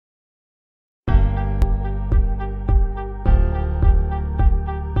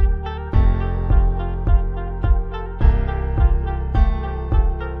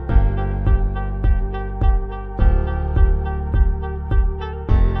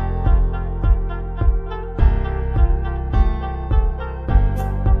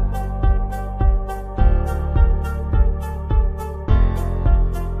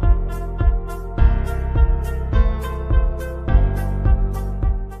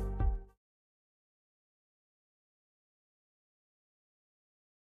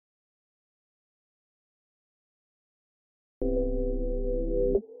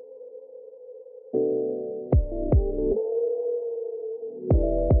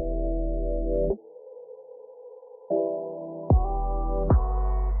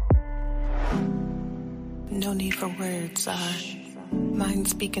No need for words. Our minds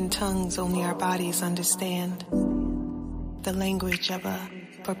speak in tongues only our bodies understand. The language of a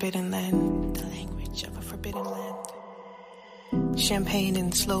forbidden land. The language of a forbidden land. Champagne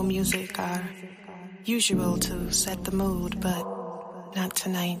and slow music are usual to set the mood, but not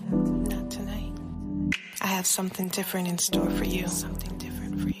tonight. Not tonight. I have something different in store for you. Something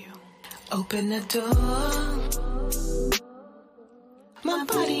different for you. Open the door. My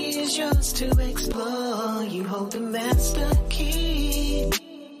body is yours to explore. You hold the master key.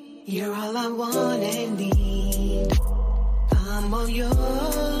 You're all I want and need. I'm all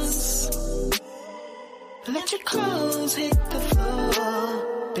yours. Let your clothes hit the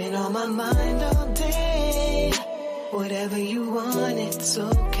floor. Been on my mind all day. Whatever you want, it's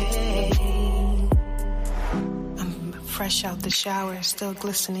okay. I'm fresh out the shower, still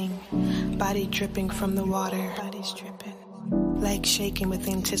glistening. Body dripping from the water. Body's dripping. Legs shaking with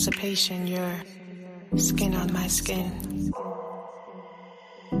anticipation, your skin on my skin.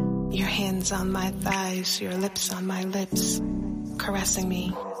 Your hands on my thighs, your lips on my lips, caressing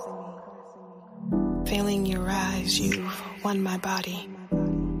me. Feeling your eyes, you've won my body,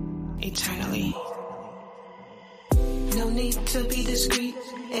 eternally. No need to be discreet,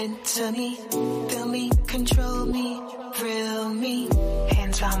 enter me, feel me, control me, thrill me.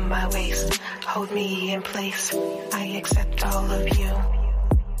 Hands on my waist, hold me in place, I accept all of you.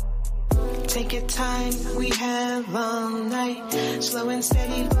 Take your time, we have all night. Slow and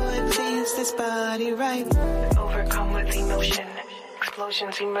steady, boy, please, this body right. Overcome with emotion,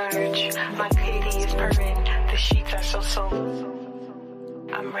 explosions emerge. My pity is purring, the sheets are so soft.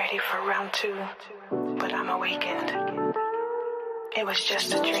 I'm ready for round 2, but I'm awakened. It was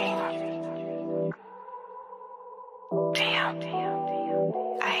just a dream. Damn,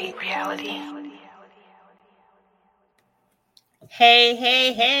 I hate reality.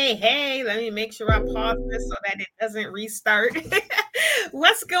 Hey. Let me make sure I pause this so that it doesn't restart.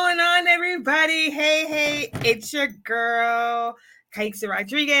 What's going on, everybody? Hey, it's your girl, Kaixa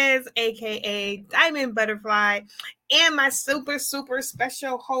Rodriguez, aka Diamond Butterfly, and my super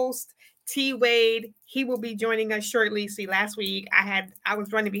special host, T Wade. He will be joining us shortly. See, last week I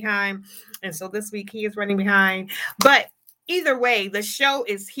was running behind, and so this week he is running behind. But either way, the show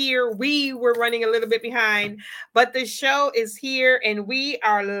is here. We were running a little bit behind, but the show is here, and we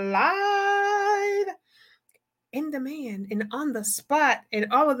are live in demand and on the spot and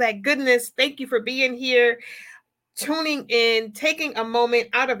all of that goodness. Thank you for being here, tuning in, taking a moment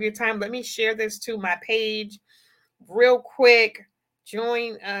out of your time. Let me share this to my page real quick.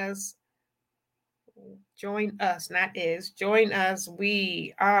 Join us. We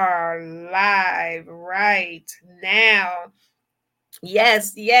are live right now.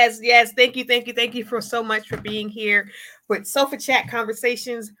 Yes. Thank you for so much for being here with Sofa Chat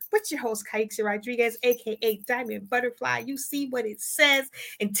Conversations with your host, Kaixa Rodriguez, aka Diamond Butterfly. You see what it says,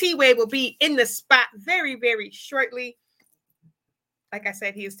 and T-Way will be in the spot very shortly. Like I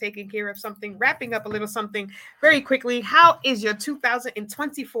said, he is taking care of something, wrapping up a little something very quickly. How is your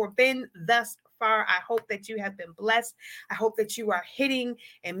 2024 been thus far? I hope that you have been blessed. I hope that you are hitting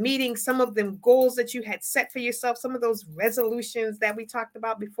and meeting some of them goals that you had set for yourself, some of those resolutions that we talked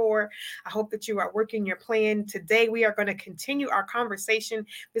about before. I hope that you are working your plan. Today, we are going to continue our conversation.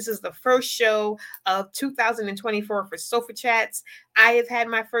 This is the first show of 2024 for Sofa Chats. I have had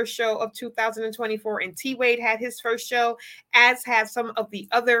my first show of 2024, and T-Wade had his first show, as have some of the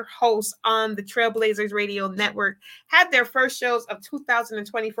other hosts on the Trailblazers Radio Network had their first shows of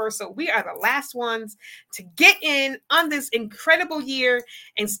 2024. So we are the last ones to get in on this incredible year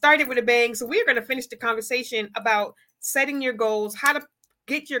and start it with a bang. So we're going to finish the conversation about setting your goals, how to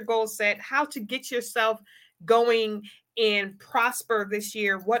get your goals set, how to get yourself going and prosper this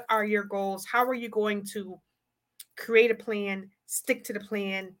year. What are your goals? How are you going to create a plan, stick to the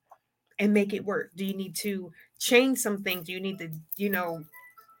plan, and make it work? Do you need to change some things? Do you need to,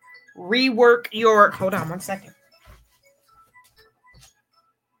 rework your... Hold on one second.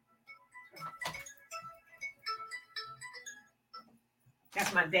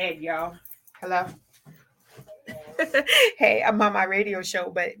 That's my dad, y'all. Hello. Hey, I'm on my radio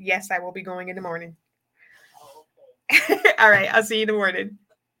show, but yes, I will be going in the morning. All right, I'll see you in the morning.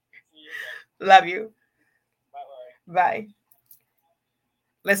 Love you. Bye.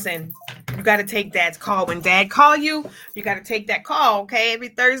 Listen, you got to take Dad's call. When Dad call you, you got to take that call, okay? Every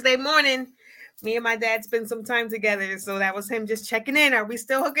Thursday morning, me and my dad spend some time together. So that was him just checking in. Are we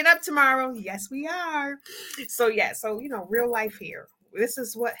still hooking up tomorrow? Yes, we are. So real life here. This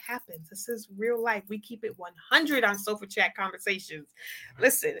is what happens. This is real life. We keep it 100 on Sofa Chat Conversations.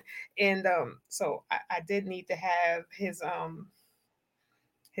 Listen, and so I did need to have his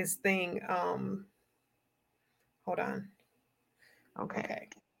thing Hold on. Okay.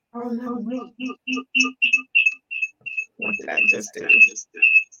 Oh no. What did I just do?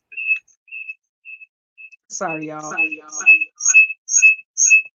 Sorry, y'all.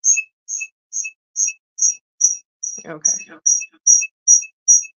 Okay.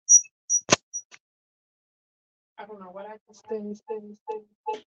 I don't know what I just did.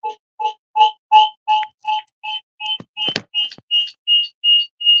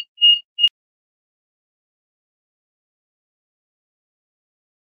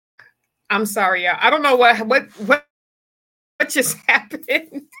 I'm sorry, y'all. I don't know what just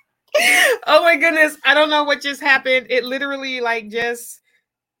happened. Oh my goodness. I don't know what just happened. It literally like just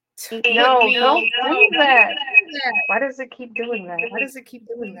took No, me. don't do that. Why does it keep doing that? Why does it keep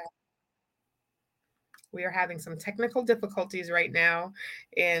doing that? We are having some technical difficulties right now,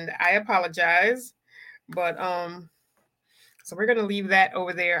 and I apologize. But so we're gonna leave that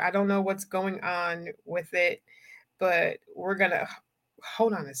over there. I don't know what's going on with it, but we're gonna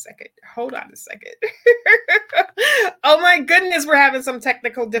hold on a second. Hold on a second. Oh my goodness, we're having some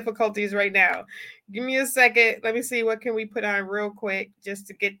technical difficulties right now. Give me a second. Let me see what can we put on real quick just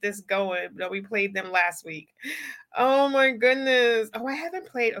to get this going. No, we played them last week. Oh my goodness. Oh, I haven't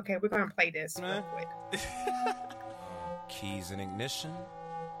played. Okay, we're gonna play this real quick. Keys and ignition.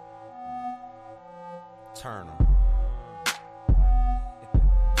 Turn them.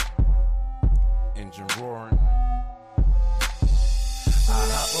 Engine roaring. I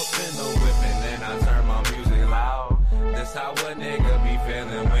hop up in the whip and then I turn my music loud. That's how a nigga be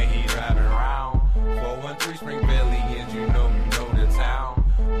feeling when he driving around. 413 Spring Billions, you know the town.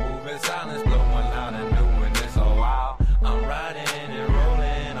 Moving silence, blowing loud and doing this a while. I'm riding and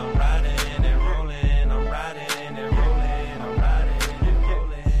rolling, I'm riding and rolling, I'm riding and rolling, I'm riding and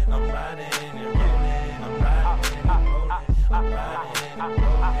rolling, I'm riding and rolling, I'm riding and rolling, I'm riding and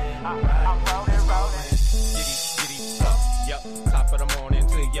rolling, I'm riding and rolling. Giddy up, yup, top of the morning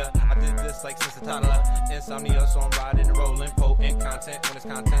to ya. I did this like since a toddler. Insomnia, so I'm riding and rolling. Potent content when it's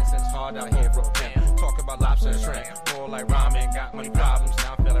content, since hard out here, bro. Damn, talking about lobster and shrimp, more like ramen. Got money problems,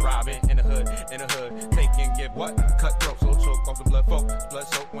 now I'm feeling robbing. In the hood, take and give what? Cut throat, so choke off the blood folk. Blood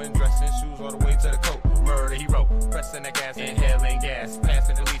soaked when dressed in shoes all the way to the coat. Murder hero, pressing the gas, inhaling gas,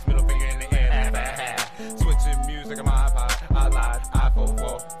 passing the least middle finger in the air. Switching music on my iPod, I lied,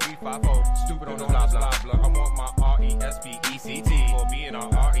 I-4-4, 3-5-4, stupid on the blah blah blah. I want my R-E-S-P-E-C-T for being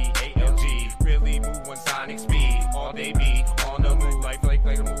on R-E-A-L-G. Really moving sonic speed, all day be on the move like a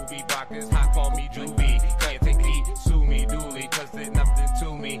movie. Block is hot, call me Juvie. Can't take the heat, sue me duly, cause there's nothing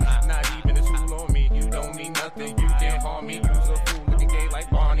to me. Not even a tool on me, you don't mean nothing, you can't harm me. Use a fool looking gay like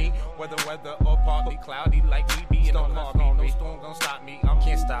Barney, whether weather or partly cloudy like we be in a Harvey. No storm gonna stop me,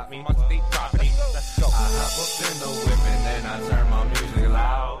 can't stop me, my state property. Let's go. I hop up in the whip and then I turn my music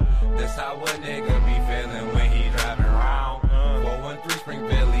loud. That's how a nigga be feeling when he driving around. 413 Spring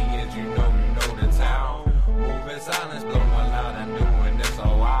Billions, you know the town. Moving silence, blowing loud and doing this a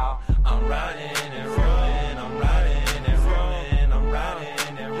while. I'm riding and rolling, I'm riding and rolling, I'm riding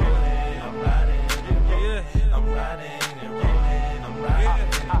and rolling, I'm riding and rolling, I'm riding and rolling, I'm riding and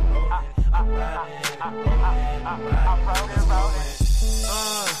rolling, I'm riding and rolling, I'm riding and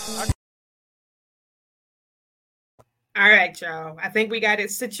rolling. All right, y'all. I think we got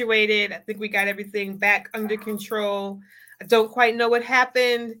it situated. I think we got everything back under control. I don't quite know what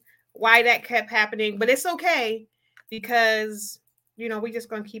happened, why that kept happening, but it's okay because, we're just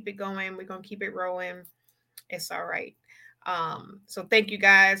going to keep it going. We're going to keep it rolling. It's all right. So thank you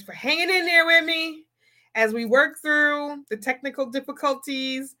guys for hanging in there with me as we work through the technical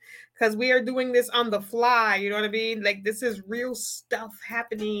difficulties, because we are doing this on the fly. You know what I mean? Like, this is real stuff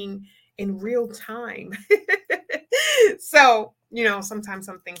happening in real time. So, sometimes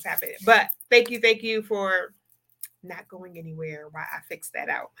some things happen, but thank you for not going anywhere while I fixed that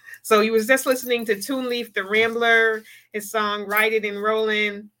out. So you was just listening to Toon Leaf the Rambler, his song Riding and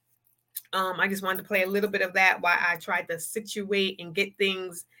Rolling. I just wanted to play a little bit of that while I tried to situate and get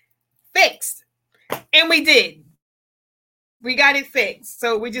things fixed. And we did. We got it fixed.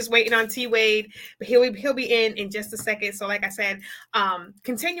 So we're just waiting on T Wade, but he'll be in just a second. So like I said,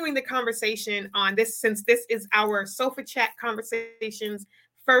 continuing the conversation on this, since this is our Sofa Chat Conversations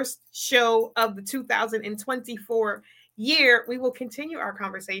first show of the 2024 year, we will continue our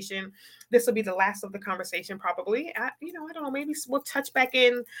conversation. This will be the last of the conversation, probably. I don't know. Maybe we'll touch back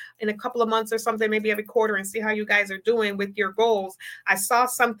in a couple of months or something, maybe every quarter, and see how you guys are doing with your goals. I saw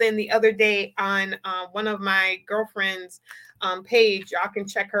something the other day on one of my girlfriend's page. Y'all can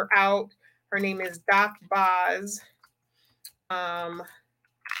check her out. Her name is Doc Boz.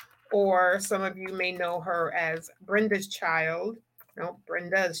 Or some of you may know her as Brenda's Child. No,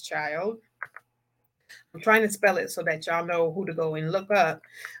 Brenda's Child. I'm trying to spell it so that y'all know who to go and look up.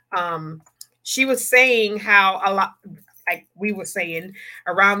 She was saying how a lot, like we were saying,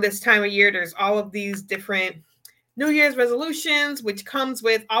 around this time of year, there's all of these different New Year's resolutions, which comes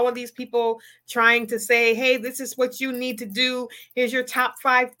with all of these people trying to say, hey, this is what you need to do. Here's your top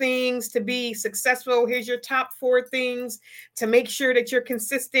 5 things to be successful. Here's your top 4 things to make sure that you're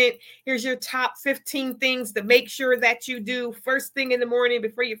consistent. Here's your top 15 things to make sure that you do first thing in the morning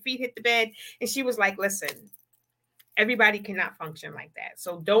before your feet hit the bed. And she was like, listen, everybody cannot function like that.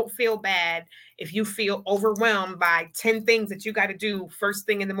 So don't feel bad if you feel overwhelmed by 10 things that you got to do first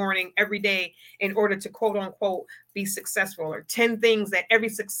thing in the morning every day in order to quote unquote be successful, or 10 things that every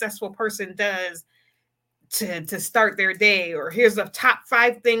successful person does to start their day, or here's the top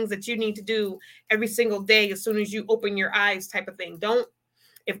 5 things that you need to do every single day as soon as you open your eyes type of thing. Don't,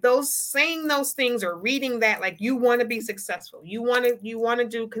 if those saying those things or reading that, like you want to be successful, you want to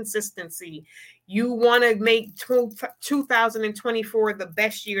do consistency, you want to make 2024 the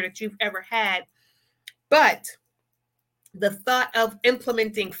best year that you've ever had, but the thought of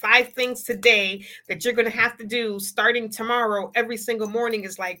implementing 5 things today that you're going to have to do starting tomorrow every single morning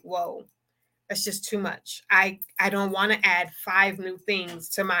is like, whoa, that's just too much. I don't want to add 5 new things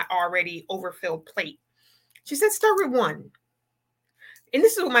to my already overfilled plate. She said, start with 1. And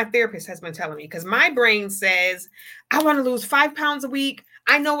this is what my therapist has been telling me, because my brain says, I want to lose 5 pounds a week.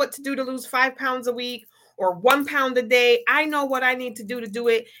 I know what to do to lose 5 pounds a week, or 1 pound a day. I know what I need to do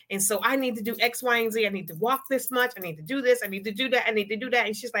it. And so I need to do X, Y, and Z. I need to walk this much. I need to do this. I need to do that. I need to do that.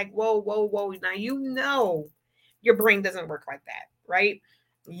 And she's like, whoa, whoa, whoa. Now, you know, your brain doesn't work like that, right?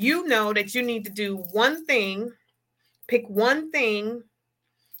 You know that you need to do one thing, pick one thing,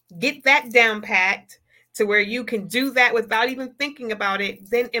 get that down packed, to where you can do that without even thinking about it,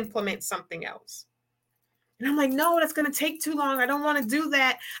 then implement something else. And I'm like, no, that's going to take too long. I don't want to do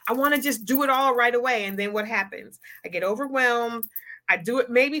that. I want to just do it all right away. And then what happens? I get overwhelmed. I do it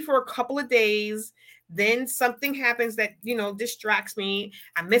maybe for a couple of days. Then something happens that, you know, distracts me.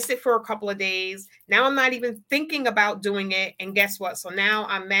 I miss it for a couple of days. Now I'm not even thinking about doing it. And guess what? So now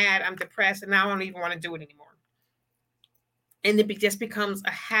I'm mad, I'm depressed, and now I don't even want to do it anymore. And it just becomes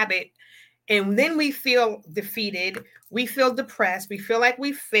a habit. And then we feel defeated. We feel depressed. We feel like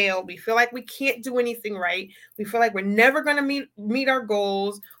we failed. We feel like we can't do anything right. We feel like we're never going to meet our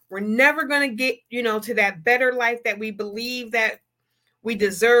goals. We're never going to get, you know, to that better life that we believe that we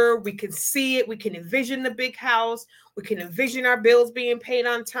deserve. We can see it. We can envision the big house. We can envision our bills being paid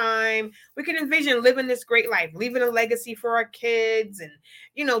on time. We can envision living this great life, leaving a legacy for our kids, and,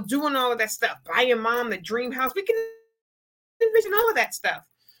 you know, doing all of that stuff, buying mom the dream house. We can envision all of that stuff.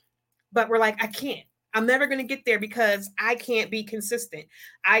 But we're like, I can't. I'm never going to get there because I can't be consistent.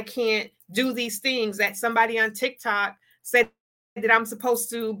 I can't do these things that somebody on TikTok said that I'm supposed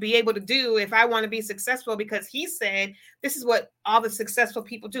to be able to do if I want to be successful, because he said this is what all the successful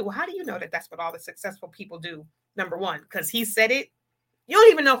people do. Well, how do you know that that's what all the successful people do? Number one, because he said it. You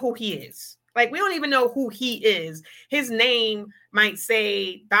don't even know who he is. Like, we don't even know who he is. His name might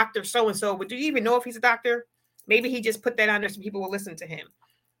say Dr. So-and-so, but do you even know if he's a doctor? Maybe he just put that on there so people will listen to him.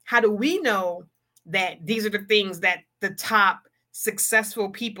 How do we know that these are the things that the top successful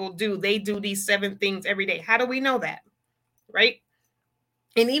people do? They do these 7 things every day. How do we know that? Right?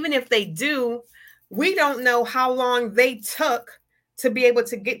 And even if they do, we don't know how long they took to be able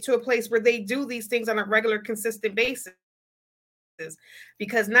to get to a place where they do these things on a regular, consistent basis,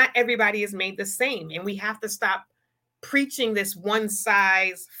 because not everybody is made the same. And we have to stop preaching this one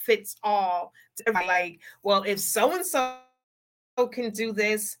size fits all. Like, well, if so-and-so can do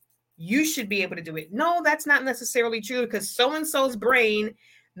this, you should be able to do it. No, that's not necessarily true, because so-and-so's brain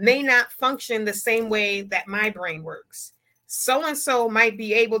may not function the same way that my brain works. So-and-so might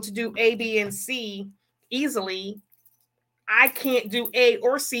be able to do A, B, and C easily. I can't do A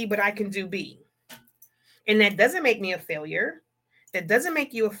or C, but I can do B. And that doesn't make me a failure. That doesn't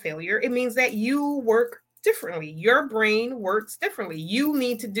make you a failure. It means that you work differently. Your brain works differently. You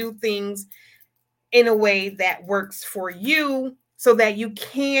need to do things in a way that works for you so that you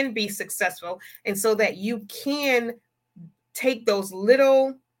can be successful, and so that you can take those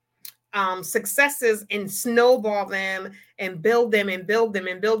little successes and snowball them and build them and build them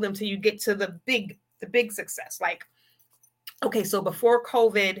and build them till you get to the big success. Like, okay, so before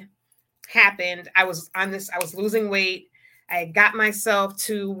COVID happened, I was losing weight. I got myself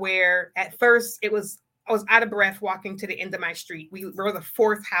to where at first I was out of breath walking to the end of my street. We were the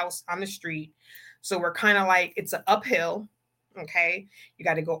 4th house on the street. So we're kind of like, it's an uphill. Okay. You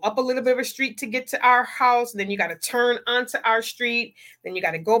got to go up a little bit of a street to get to our house. Then you got to turn onto our street. Then you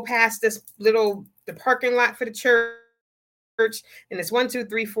got to go past the parking lot for the church. and it's 1, 2,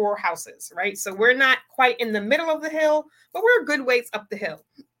 3, 4 houses, right? So we're not quite in the middle of the hill, but we're a good ways up the hill.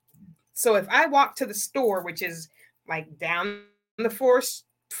 So if I walk to the store, which is like down the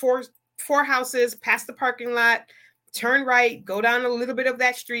four houses, past the parking lot, turn right, go down a little bit of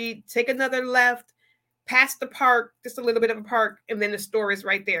that street, take another left, past the park, just a little bit of a park, and then the store is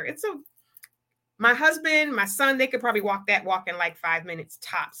right there. My husband, my son, they could probably walk in like 5 minutes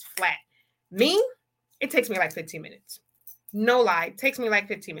tops, flat. Me, it takes me like 15 minutes. No lie, it takes me like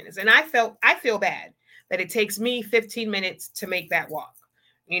 15 minutes. And I feel bad that it takes me 15 minutes to make that walk.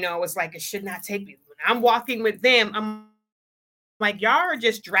 You know, it's like, it should not take me. When I'm walking with them, I'm like, y'all are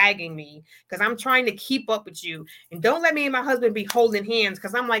just dragging me because I'm trying to keep up with you. And don't let me and my husband be holding hands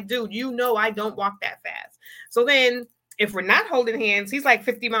because I'm like, dude, you know I don't walk that fast. So then if we're not holding hands, he's like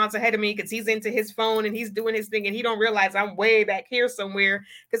 50 miles ahead of me because he's into his phone and he's doing his thing and he don't realize I'm way back here somewhere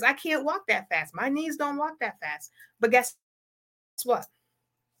because I can't walk that fast. My knees don't walk that fast. But guess what?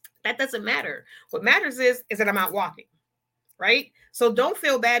 That doesn't matter. What matters is that I'm out walking, right? So don't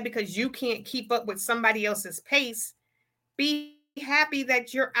feel bad because you can't keep up with somebody else's pace. Be happy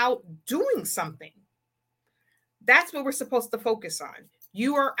that you're out doing something. That's what we're supposed to focus on.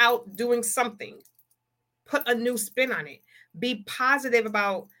 You are out doing something. Put a new spin on it. Be positive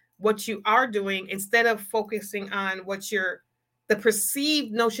about what you are doing instead of focusing on the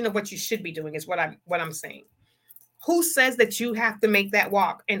perceived notion of what you should be doing is what I'm saying. Who says that you have to make that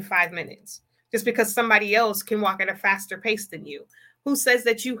walk in 5 minutes just because somebody else can walk at a faster pace than you? Who says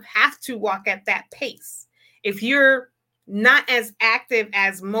that you have to walk at that pace? If you're not as active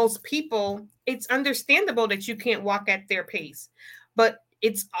as most people, it's understandable that you can't walk at their pace. But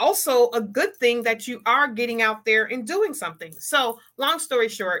it's also a good thing that you are getting out there and doing something. So long story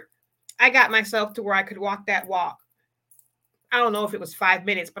short, I got myself to where I could walk that walk. I don't know if it was 5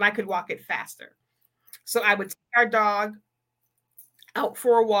 minutes, but I could walk it faster. So I would take our dog out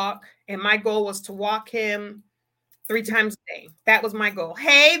for a walk, and my goal was to walk him 3 times a day. That was my goal.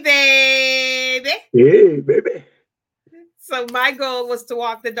 Hey, baby. Hey, baby. So my goal was to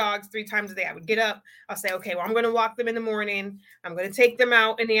walk the dogs 3 times a day. I would get up. I'll say, okay, well, I'm going to walk them in the morning. I'm going to take them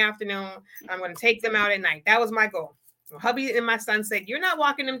out in the afternoon. I'm going to take them out at night. That was my goal. Well, hubby and my son said, you're not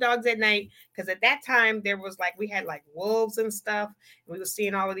walking them dogs at night. Because at that time, there was we had wolves and stuff. And we were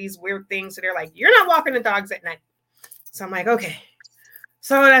seeing all of these weird things. So they're like, you're not walking the dogs at night. So I'm like, okay.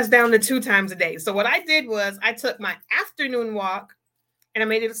 So that's down to 2 times a day. So what I did was I took my afternoon walk and I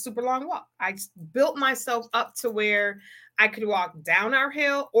made it a super long walk. I built myself up to where I could walk down our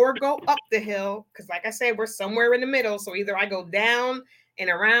hill or go up the hill. Because like I said, we're somewhere in the middle. So either I go down and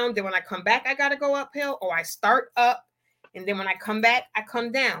around. Then when I come back, I got to go uphill, or I start up. And then when I come back, I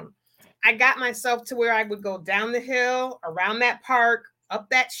come down. I got myself to where I would go down the hill, around that park, up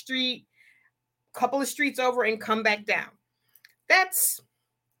that street, a couple of streets over, and come back down. That's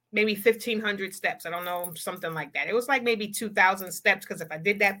maybe 1,500 steps. I don't know, something like that. It was like maybe 2,000 steps because if I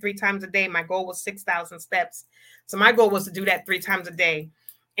did that 3 times a day, my goal was 6,000 steps. So my goal was to do that 3 times a day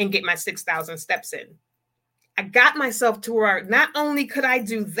and get my 6,000 steps in. I got myself to where not only could I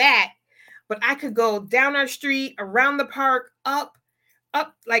do that, but I could go down our street, around the park, up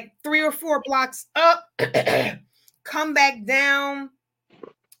like 3 or 4 blocks up, come back down.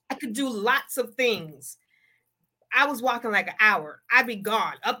 I could do lots of things. I was walking like an hour. I'd be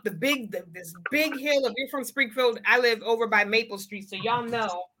gone up this big hill. If you're from Springfield, I live over by Maple Street. So y'all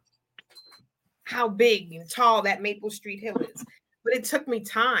know how big and tall that Maple Street hill is. But it took me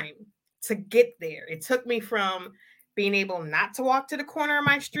time to get there. It took me from being able not to walk to the corner of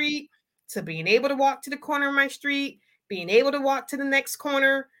my street to being able to walk to the corner of my street, being able to walk to the next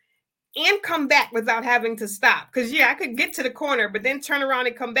corner and come back without having to stop. Because, yeah, I could get to the corner, but then turn around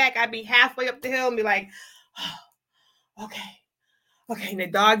and come back. I'd be halfway up the hill and be like, oh, okay. And the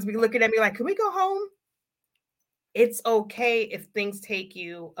dogs be looking at me like, can we go home? It's okay if things take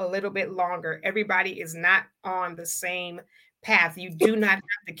you a little bit longer. Everybody is not on the same path. You do not have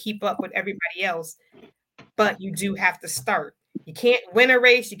to keep up with everybody else, but you do have to start. You can't win a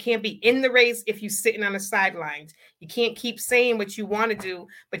race. You can't be in the race if you're sitting on the sidelines. You can't keep saying what you want to do,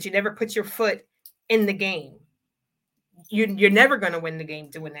 but you never put your foot in the game. You're never going to win the game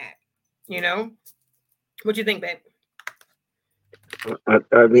doing that. You know? What do you think, babe?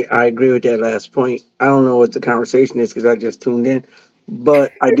 I mean, I agree with that last point. I don't know what the conversation is because I just tuned in,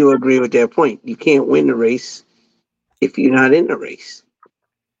 but I do agree with that point. You can't win the race if you're not in the race.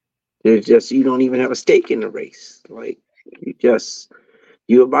 There's just, you don't even have a stake in the race. Like,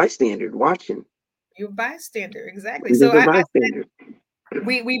 you're a bystander watching. You're a bystander, exactly. So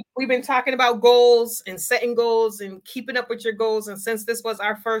we've been talking about goals and setting goals and keeping up with your goals. And since this was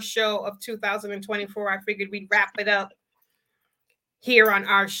our first show of 2024, I figured we'd wrap it up here on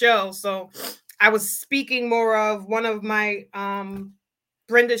our show. So I was speaking more of one of my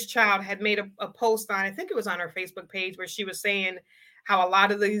Brenda's child had made a post on, I think it was on her Facebook page, where she was saying how a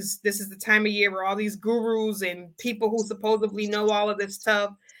lot of this is the time of year where all these gurus and people who supposedly know all of this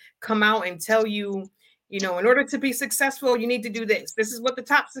stuff come out and tell you, in order to be successful, you need to do this. This is what the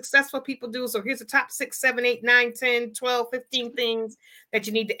top successful people do. So here's the top 6, 7, 8, 9, 10, 12, 15 things that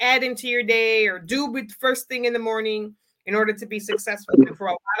you need to add into your day or do with first thing in the morning in order to be successful. And for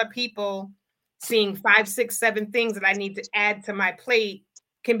a lot of people, seeing 5, 6, 7 things that I need to add to my plate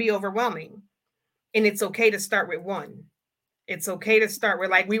can be overwhelming. And it's okay to start with one. It's okay to start with,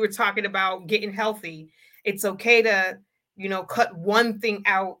 like we were talking about, getting healthy. It's okay to, cut one thing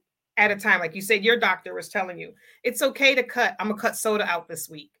out at a time. Like you said, your doctor was telling you, it's okay to I'm going to cut soda out this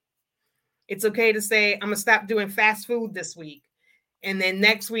week. It's okay to say, I'm going to stop doing fast food this week. And then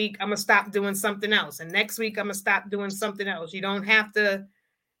next week, I'm going to stop doing something else. And next week, I'm going to stop doing something else. You don't have to,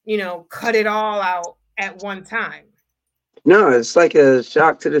 cut it all out at one time. No, it's like a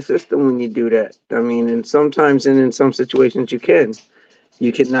shock to the system when you do that. I mean, and sometimes, and in some situations, you can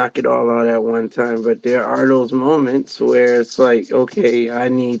knock it all out at one time. But there are those moments where it's like, okay, I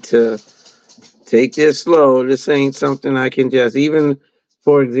need to take this slow. This ain't something I can just, even,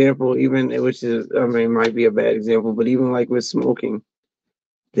 for example, which is, I mean, it might be a bad example, but even like with smoking,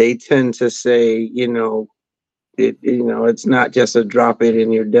 they tend to say, it's not just a drop it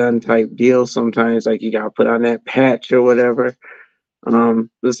and you're done type deal. Sometimes, like, you got to put on that patch or whatever.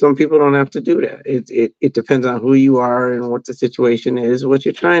 But some people don't have to do that. It depends on who you are and what the situation is, what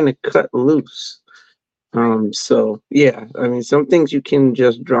you're trying to cut loose. So yeah, I mean, some things you can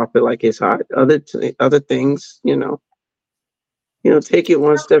just drop it like it's hot. Other things, take it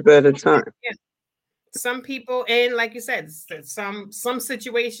one step at a time. Yeah. Some people, and like you said, some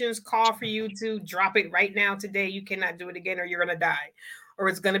situations call for you to drop it right now today. You cannot do it again, or you're gonna die, or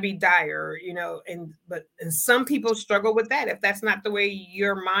it's gonna be dire, and some people struggle with that. If that's not the way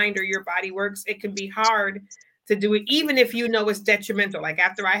your mind or your body works, it can be hard to do it, even if it's detrimental. Like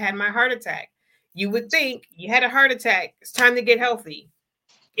after I had my heart attack, you would think you had a heart attack, it's time to get healthy.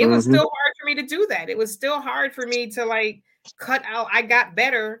 It was still hard for me to do that. It was still hard for me to like cut out. I got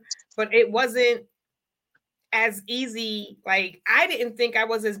better, but it wasn't as easy. Like, I didn't think I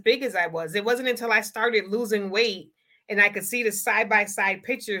was as big as I was. It wasn't until I started losing weight and I could see the side-by-side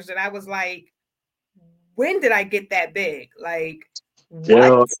pictures that I was like, when did I get that big? Like,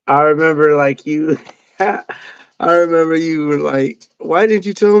 what? I remember like you I remember you were like, why didn't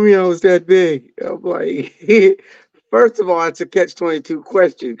you tell me I was that big? I'm like, first of all, it's a catch-22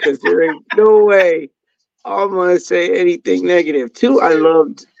 question, because there ain't no way I'm gonna say anything negative. Two, I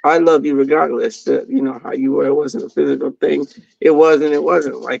love you regardless. How you were. It wasn't a physical thing. It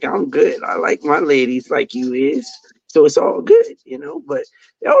wasn't like, I'm good. I like my ladies like you is. So it's all good, but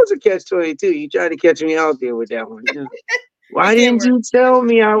that was a catch-22. You tried to catch me out there with that one. Why didn't you tell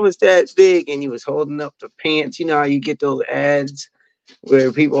me I was that big? And you was holding up the pants. You know how you get those ads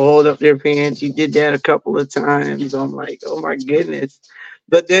where people hold up their pants? You did that a couple of times. I'm like, oh my goodness.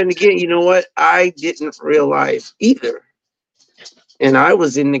 But then again, you know what? I didn't realize either. And I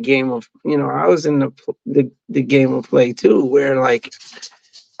was in the game of, I was in the game of play too, where like,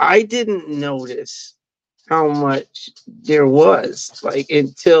 I didn't notice how much there was, like,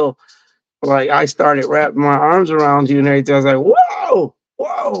 until like I started wrapping my arms around you and everything. I was like,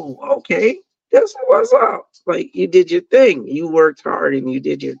 whoa, okay, this was up. Like, you did your thing. You worked hard and you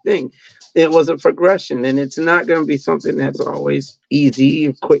did your thing. It was a progression, and it's not going to be something that's always easy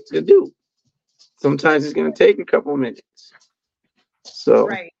or quick to do. Sometimes it's going to take a couple minutes. So,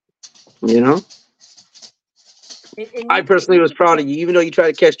 right. I personally was proud of you, even though you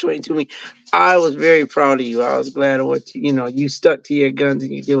tried to catch-22 me. I was very proud of you. I was glad of what you stuck to your guns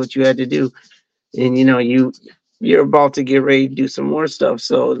and you did what you had to do. And you're about to get ready to do some more stuff.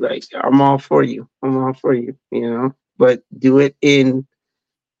 So like, I'm all for you. But do it in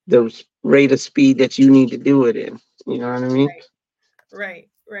the rate of speed that you need to do it in. You know what I mean? Right.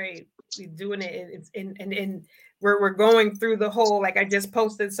 We're doing it. It's and we're going through the whole, like, I just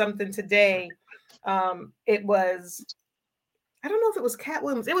posted something today. It was, I don't know if it was Cat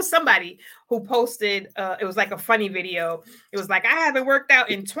Williams. It was somebody who posted, it was like a funny video. It was like, I haven't worked out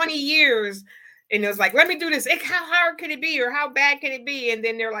in 20 years. And it was like, let me do this. How hard can it be? Or how bad can it be? And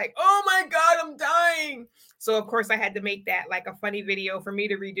then they're like, oh my God, I'm dying. So of course I had to make that like a funny video for me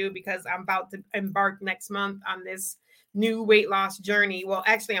to redo, because I'm about to embark next month on this new weight loss journey. Well,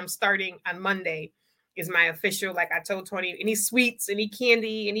 actually I'm starting on Monday is my official, like I told Tony, any sweets, any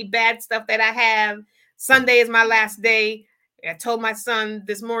candy, any bad stuff that I have. Sunday is my last day. I told my son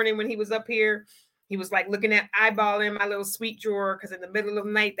this morning when he was up here, He was like looking at eyeballing my little sweet drawer because in the middle of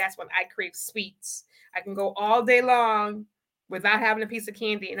the night, that's when I crave sweets. I can go all day long without having a piece of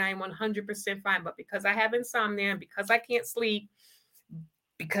candy and I am 100% fine. But because I have insomnia and because I can't sleep,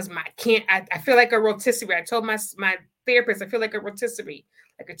 because I feel like a rotisserie. I told my therapist, I feel like a rotisserie,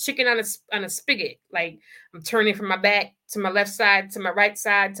 like a chicken on a spigot. Like I'm turning from my back to my left side, to my right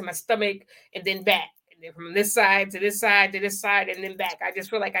side, to my stomach, and then back. And then from this side to this side to this side, and then back. I just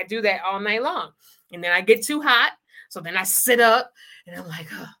feel like I do that all night long. And then I get too hot. So then I sit up and I'm like,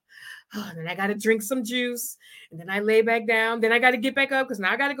 and then I got to drink some juice. And then I lay back down. Then I got to get back up because now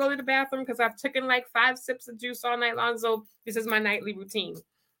I got to go to the bathroom because I've taken like 5 sips of juice all night long. So this is my nightly routine.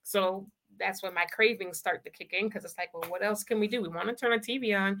 So that's when my cravings start to kick in because it's like, well, what else can we do? We want to turn a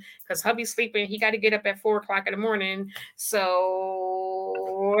TV on because hubby's sleeping. He got to get up at 4 o'clock in the morning. So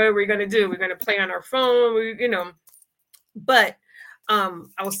what are we going to do? We're going to play on our phone, But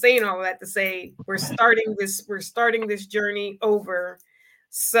I was saying all of that to say we're starting this journey over.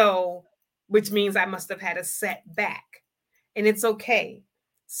 So, which means I must have had a setback. And it's okay.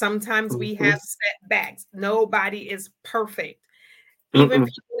 Sometimes we have setbacks. Nobody is perfect. Even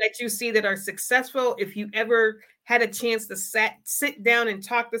people that you see that are successful, if you ever had a chance to sit down and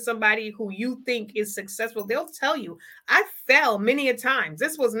talk to somebody who you think is successful, they'll tell you, I fell many a times.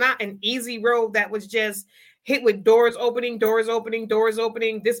 This was not an easy road that was just hit with doors opening.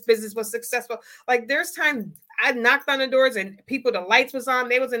 This business was successful. Like there's times I knocked on the doors and the lights was on,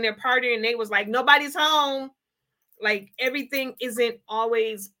 they was in their party and they was like, nobody's home. Like everything isn't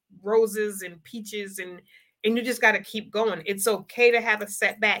always roses and peaches and you just got to keep going. It's okay to have a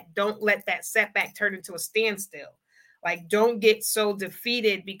setback. Don't let that setback turn into a standstill. Like, don't get so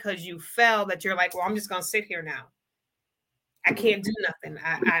defeated because you fell that you're like, well, I'm just going to sit here now. I can't do nothing.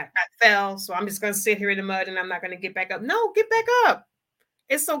 I fell, so I'm just going to sit here in the mud and I'm not going to get back up. No, get back up.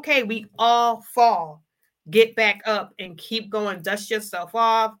 It's okay. We all fall. Get back up and keep going. Dust yourself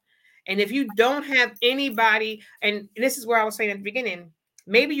off. And if you don't have anybody, and this is where I was saying at the beginning,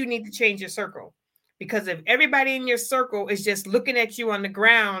 maybe you need to change your circle. Because if everybody in your circle is just looking at you on the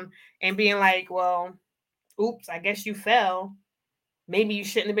ground and being like, well, oops, I guess you fell. Maybe you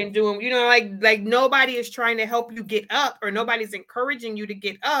shouldn't have been doing, like nobody is trying to help you get up or nobody's encouraging you to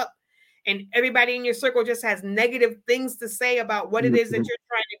get up. And everybody in your circle just has negative things to say about what it is that you're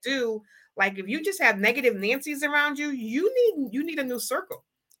trying to do. Like if you just have negative Nancy's around you, you need a new circle.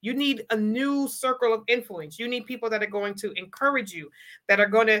 You need a new circle of influence. You need people that are going to encourage you, that are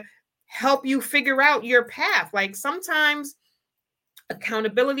going to help you figure out your path. Like sometimes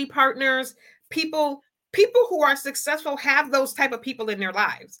accountability partners, people who are successful have those type of people in their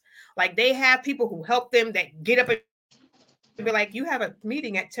lives. Like they have people who help them, that get up and be like, you have a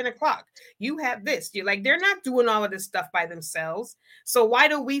meeting at 10 o'clock. You have this. You're like, they're not doing all of this stuff by themselves. So why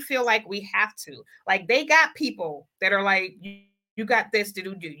do we feel like we have to? Like they got people that are like, you got this to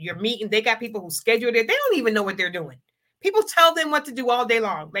do your meeting. They got people who schedule it. They don't even know what they're doing. People tell them what to do all day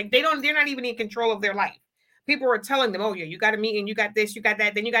long. Like they're not even in control of their life. People are telling them, oh yeah, you got a meeting, you got this, you got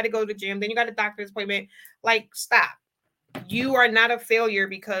that, then you got to go to the gym, then you got a doctor's appointment. Like, stop. You are not a failure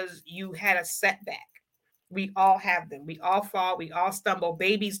because you had a setback. We all have them. We all fall. We all stumble.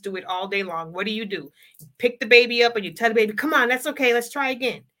 Babies do it all day long. What do? You pick the baby up and you tell the baby, come on, that's okay. Let's try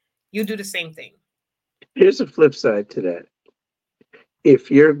again. You do the same thing. Here's a flip side to that. If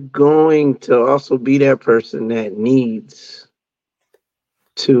you're going to also be that person that needs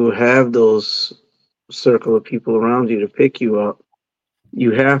to have those circle of people around you to pick you up,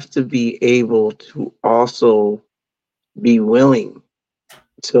 you have to be able to also be willing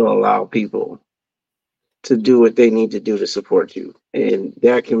to allow people to do what they need to do to support you. And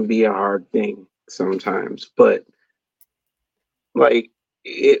that can be a hard thing sometimes. But like,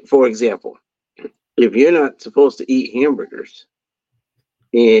 for example, if you're not supposed to eat hamburgers,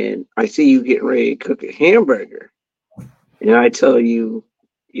 and I see you getting ready to cook a hamburger, and I tell you,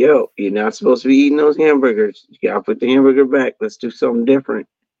 yo, you're not supposed to be eating those hamburgers. You gotta put the hamburger back. Let's do something different.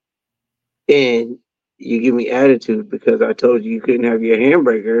 And you give me attitude because I told you couldn't have your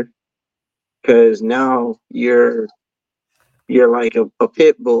hamburger because now you're like a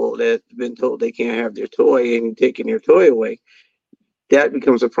pit bull that's been told they can't have their toy and you're taking their toy away. That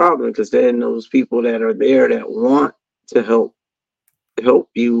becomes a problem because then those people that are there that want to help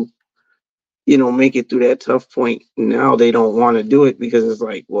you, make it through that tough point. Now they don't want to do it because it's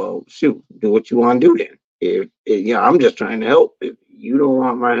like, well, shoot, do what you want to do then. If I'm just trying to help. If you don't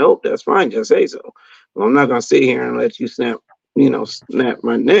want my help, that's fine. Just say so. Well, I'm not going to sit here and let you snap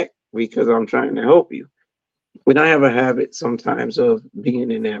my neck because I'm trying to help you. But I have a habit sometimes of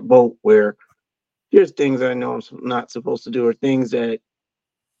being in that boat where there's things I know I'm not supposed to do or things that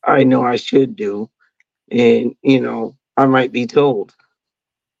I know I should do. And, I might be told,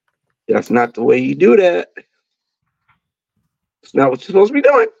 that's not the way you do that. It's not what you're supposed to be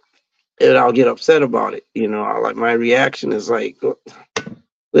doing. And I'll get upset about it. My reaction is like,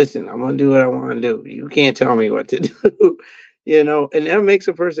 listen, I'm going to do what I want to do. You can't tell me what to do. And that makes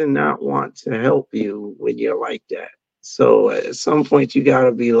a person not want to help you when you're like that. So at some point, you got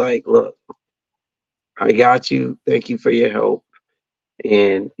to be like, look, I got you. Thank you for your help.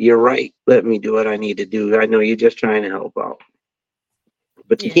 And you're right. Let me do what I need to do. I know you're just trying to help out.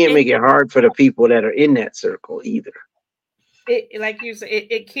 But you can't make it hard for the people that are in that circle either. Like you said,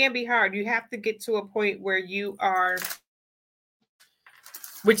 it can be hard. You have to get to a point where you are,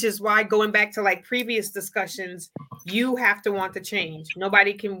 which is why going back to like previous discussions, you have to want to change.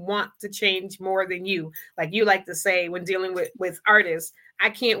 Nobody can want to change more than you. Like you like to say when dealing with artists, I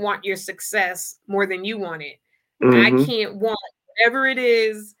can't want your success more than you want it. I can't want whatever it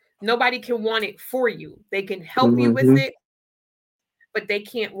is. Nobody can want it for you. They can help you with it, but they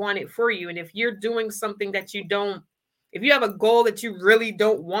can't want it for you. And if you're doing something that you don't, if you have a goal that you really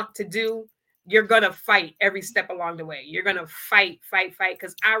don't want to do, you're going to fight every step along the way. You're going to fight.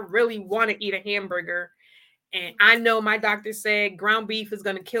 Because I really want to eat a hamburger. And I know my doctor said ground beef is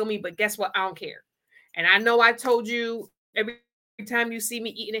going to kill me, but guess what? I don't care. And I know I told you every time you see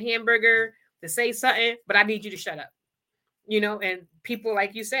me eating a hamburger to say something, but I need you to shut up. And people,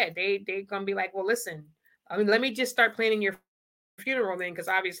 like you said, they're going to be like, well, listen, let me just start planning your funeral then, because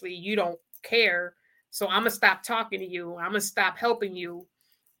obviously you don't care. So I'm going to stop talking to you. I'm going to stop helping you.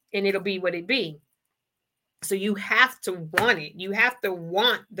 And it'll be what it be. So you have to want it. You have to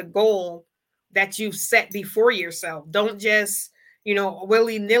want the goal that you set before yourself. Don't just,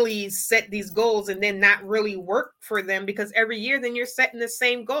 willy-nilly set these goals and then not really work for them, because every year then you're setting the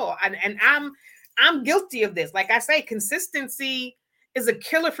same goal. And I'm guilty of this. Like I say, consistency is a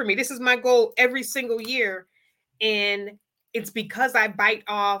killer for me. This is my goal every single year. And it's because I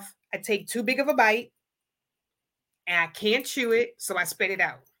take too big of a bite and I can't chew it. So I spit it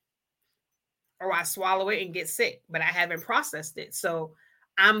out. Or I swallow it and get sick, but I haven't processed it. So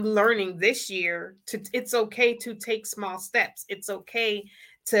I'm learning this year it's okay to take small steps. It's okay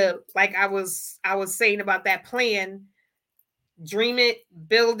to, like I was saying about that plan, dream it,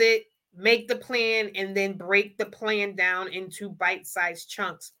 build it, make the plan, and then break the plan down into bite-sized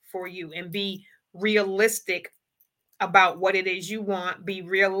chunks for you, and be realistic about what it is you want. Be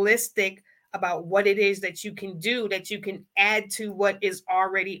realistic about what it is that you can do, that you can add to what is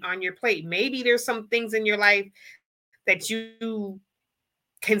already on your plate. Maybe there's some things in your life that you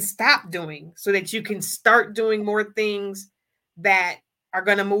can stop doing so that you can start doing more things that are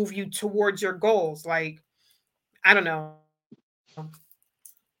going to move you towards your goals. Like, I don't know,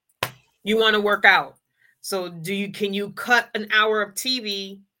 you want to work out. So can you cut an hour of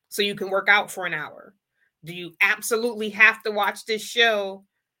TV so you can work out for an hour? Do you absolutely have to watch this show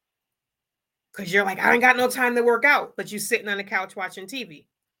because you're like, I ain't got no time to work out, but you sitting on the couch watching TV?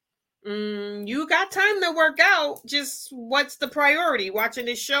 You got time to work out. Just what's the priority? Watching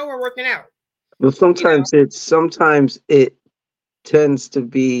this show or working out? Well, sometimes it tends to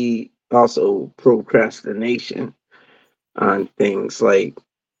be also procrastination on things. Like,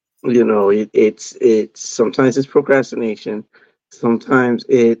 it's sometimes it's procrastination. Sometimes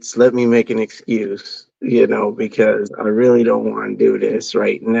it's let me make an excuse, because I really don't want to do this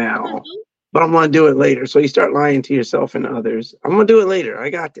right now. But I'm going to do it later. So you start lying to yourself and others. I'm going to do it later. I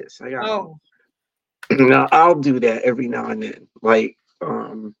got this. Now, I'll do that every now and then. Like,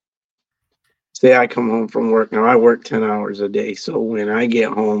 say I come home from work. Now, I work 10 hours a day. So when I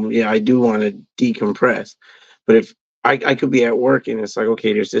get home, I do want to decompress. But if I could be at work and it's like,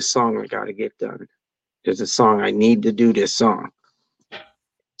 okay, there's this song I got to get done. There's a song I need to do this song.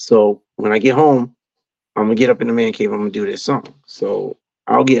 So when I get home, I'm going to get up in the man cave. I'm going to do this song. So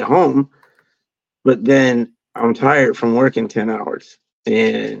I'll get home. But then I'm tired from working 10 hours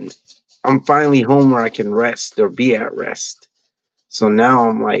and I'm finally home where I can rest or be at rest. So now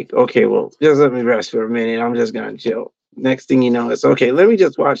I'm like, okay, well, just let me rest for a minute. I'm just going to chill. Next thing you know, it's okay, let me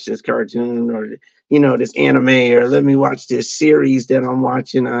just watch this cartoon or, this anime, or let me watch this series that I'm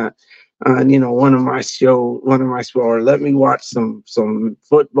watching on one of my sports, or let me watch some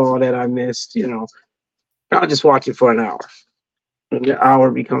football that I missed, I'll just watch it for an hour. And the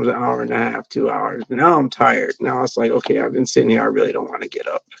hour becomes an hour and a half, 2 hours. Now I'm tired. Now it's like, okay, I've been sitting here. I really don't want to get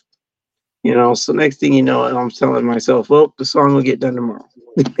up. So next thing you know, I'm telling myself, well, the song will get done tomorrow.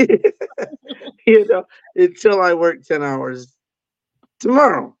 Until I work 10 hours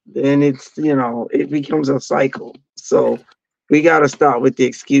tomorrow. Then it's, it becomes a cycle. So we got to stop with the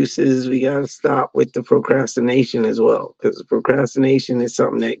excuses. We got to stop with the procrastination as well, because procrastination is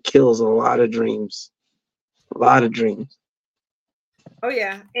something that kills a lot of dreams. A lot of dreams. Oh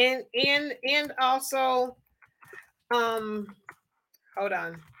yeah, and also, hold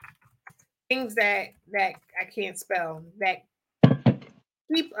on, things that I can't spell that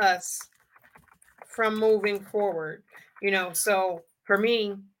keep us from moving forward. So for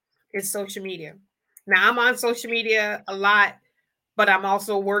me, it's social media. Now I'm on social media a lot, but I'm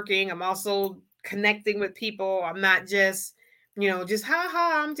also working. I'm also connecting with people. I'm not just, just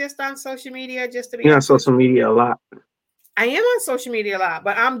haha, I'm just on social media just to be You're on on social social media a lot. I am on social media a lot,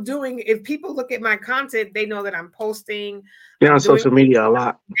 but I'm doing, if people look at my content, they know that I'm posting, You're I'm on doing, social media a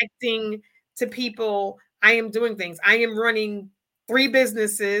lot. connecting to people. I am doing things. I am running 3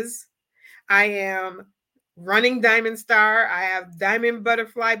 businesses. I am running Diamond Star. I have Diamond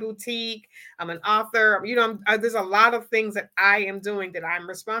Butterfly Boutique. I'm an author. There's a lot of things that I am doing that I'm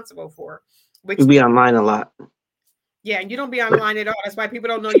responsible for. Which, You be online a lot. yeah, and you don't be online at all. That's why people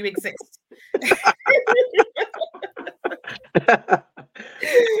don't know you exist.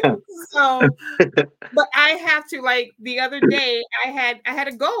 So, but I have to, like the other day, I had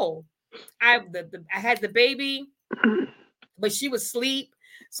a goal. I had the baby, but she was asleep.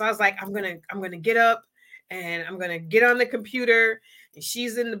 So I was like, I'm gonna get up and I'm gonna get on the computer. And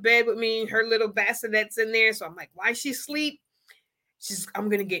she's in the bed with me, her little bassinet's in there. So I'm like, why she sleep? I'm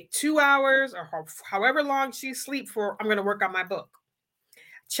gonna get 2 hours or however long she sleep for. I'm gonna work on my book.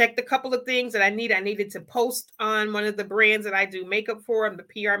 Checked a couple of things that I needed to post on one of the brands that I do makeup for. I'm the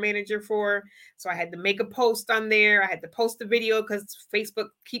PR manager for. So I had to make a post on there. I had to post the video because Facebook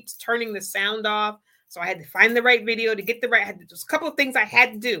keeps turning the sound off. So I had to find the right video to get the right. There's a couple of things I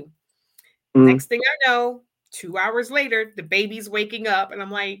had to do. Next thing I know, 2 hours later, the baby's waking up and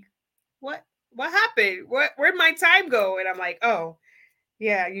I'm like, what happened? Where'd my time go? And I'm like, oh,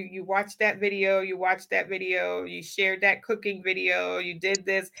 yeah, you watched that video, you shared that cooking video, you did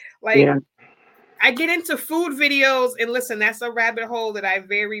this. Like, Yeah. I get into food videos, and listen, that's a rabbit hole that I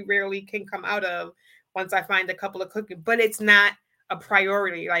very rarely can come out of once I find a couple of cooking, but it's not a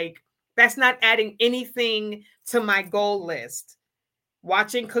priority. Like, that's not adding anything to my goal list.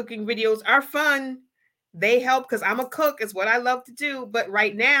 Watching cooking videos are fun. They help because I'm a cook, it's what I love to do. But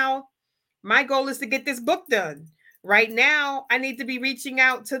right now, my goal is to get this book done. Right now, I need to be reaching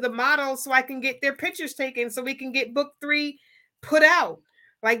out to the models so I can get their pictures taken so we can get book 3 put out.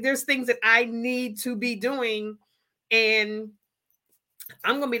 Like, there's things that I need to be doing. And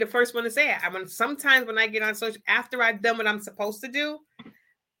I'm going to be the first one to say it. Sometimes when I get on social, after I've done what I'm supposed to do,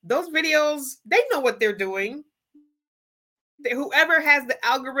 those videos, they know what they're doing. Whoever has the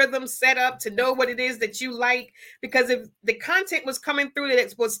algorithm set up to know what it is that you like, because if the content was coming through that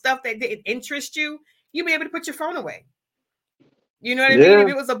it was stuff that didn't interest you, you'd be able to put your phone away. You know what I mean? If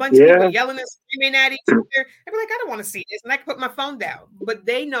it was a bunch of people yelling and screaming at each other, I'd be like, I don't want to see this. And I can put my phone down. But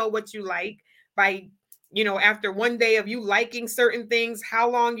they know what you like by, after one day of you liking certain things, how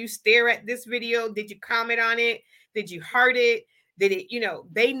long you stare at this video. Did you comment on it? Did you heart it? Did it,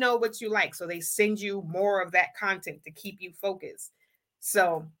 they know what you like. So they send you more of that content to keep you focused.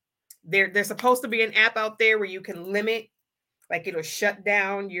 So there's supposed to be an app out there where you can limit, like it'll shut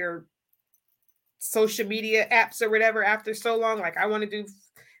down your social media apps or whatever after so long. Like, I want to do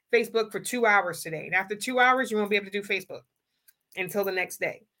Facebook for 2 hours today. And after 2 hours, you won't be able to do Facebook until the next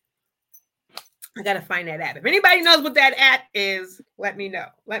day. I got to find that app. If anybody knows what that app is, let me know.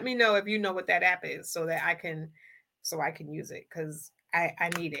 Let me know if you know what that app is so that I can use it, because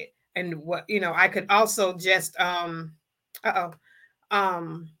I need it. And what, I could also just, on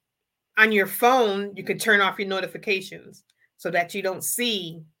your phone, you could turn off your notifications so that you don't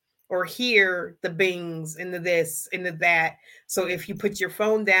see or hear the bings and the this and the that. So if you put your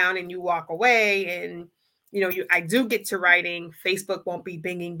phone down and you walk away and, I do get to writing, Facebook won't be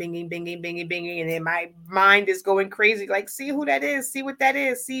binging. And then my mind is going crazy. Like, see who that is, see what that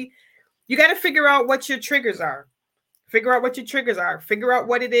is. See, you got to figure out what your triggers are. Figure out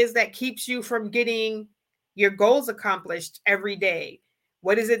what it is that keeps you from getting your goals accomplished every day.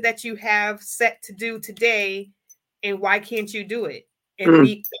 What is it that you have set to do today, and why can't you do it? And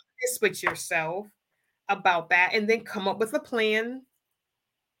be honest with yourself about that, and then come up with a plan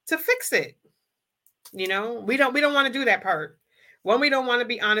to fix it. We don't want to do that part. When we don't want to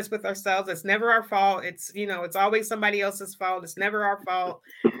be honest with ourselves, it's never our fault. It's, it's always somebody else's fault. It's never our fault.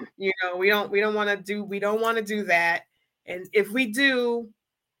 We don't want to do that. And if we do,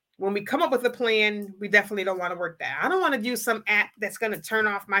 when we come up with a plan, we definitely don't want to work that. I don't want to use some app that's going to turn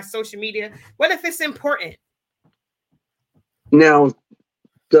off my social media. What if it's important? Now,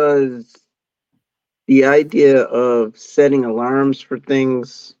 does the idea of setting alarms for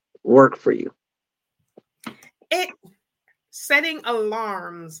things work for you? Setting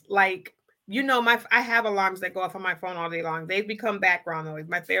alarms, like you know, I have alarms that go off on my phone all day long. They become background noise.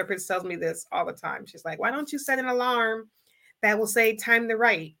 My therapist tells me this all the time. She's like, why don't you set an alarm that will say time to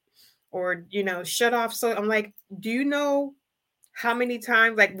write, or, you know, shut off? So I'm like, do you know how many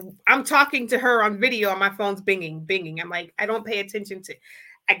times, like, I'm talking to her on video and my phone's binging. I'm like, I don't pay attention to,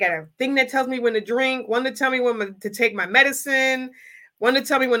 I got a thing that tells me when to drink, one to tell me when to take my medicine, one to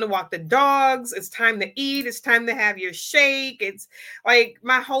tell me when to walk the dogs. It's time to eat. It's time to have your shake. It's like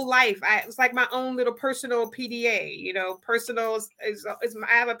my whole life. It's like my own little personal PDA, you know, personal is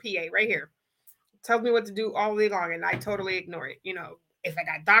I have a PA right here. Tells me what to do all day long, and I totally ignore it. You know, if I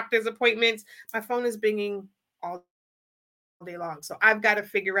got doctor's appointments, my phone is binging all day long. So I got to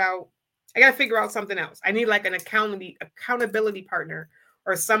figure out something else. I need like an accountability partner,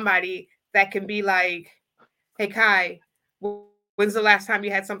 or somebody that can be like, hey, Kai, when's the last time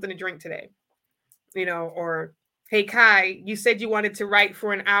you had something to drink today? You know, or, hey, Kai, you said you wanted to write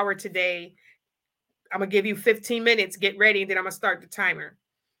for an hour today. I'm going to give you 15 minutes, get ready, and then I'm going to start the timer.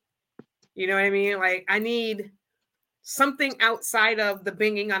 You know what I mean? Like, I need something outside of the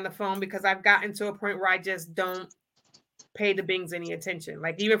binging on the phone, because I've gotten to a point where I just don't pay the bings any attention.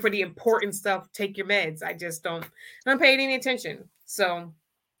 Like, even for the important stuff, take your meds, I just don't pay any attention. So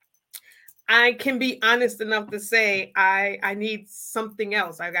I can be honest enough to say I need something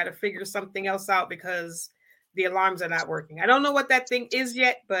else. I got to figure something else out, because the alarms are not working. I don't know what that thing is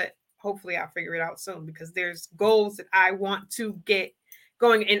yet, but hopefully I'll figure it out soon, because there's goals that I want to get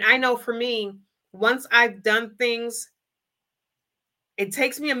going. And I know for me, once I've done things, it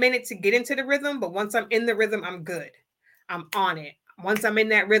takes me a minute to get into the rhythm, but once I'm in the rhythm, I'm good. I'm on it. Once I'm in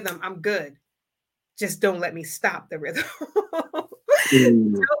that rhythm, I'm good. Just don't let me stop the rhythm.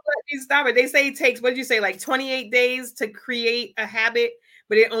 Don't let me stop it. They say it takes, what did you say, like 28 days to create a habit,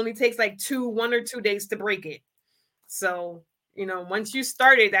 but it only takes like 1 or 2 days to break it. So, you know, once you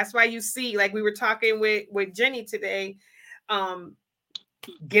start it, that's why you see, like we were talking with Jenny today,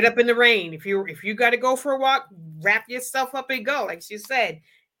 get up in the rain. If you got to go for a walk, wrap yourself up and go. Like she said,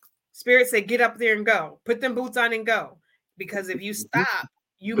 Spirit said, get up there and go. Put them boots on and go. Because if you stop,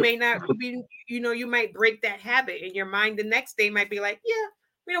 you may not be, you know, you might break that habit, and your mind the next day might be like, yeah,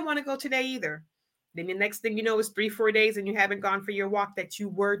 we don't want to go today either. Then the next thing you know is 3-4 days and you haven't gone for your walk that you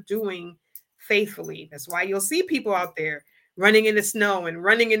were doing faithfully. That's why you'll see people out there running in the snow and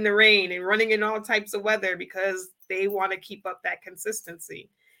running in the rain and running in all types of weather, because they want to keep up that consistency.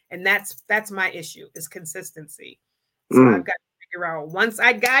 And that's my issue, is consistency. So I've got to figure out, once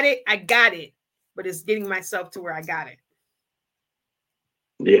I got it, but it's getting myself to where I got it.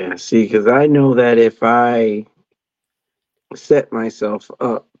 Yeah, see, because I know that if I set myself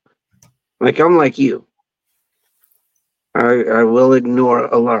up, like I'm like you, I will ignore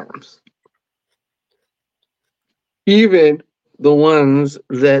alarms. Even the ones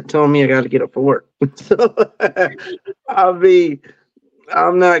that tell me I got to get up for work. So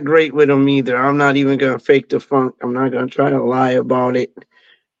I'm not great with them either. I'm not even going to fake the funk. I'm not going to try to lie about it.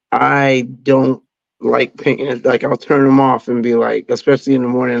 I don't like paying, like I'll turn them off and be like, especially in the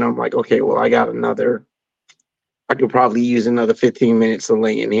morning, I'm like, okay, well, I could probably use another 15 minutes of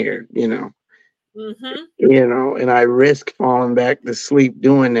laying here, you know. You know, and I risk falling back to sleep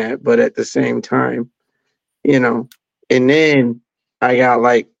doing that, but at the same time, you know, and then I got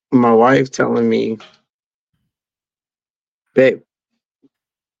like my wife telling me, babe,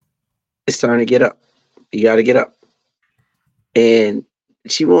 it's time to get up. You got to get up. And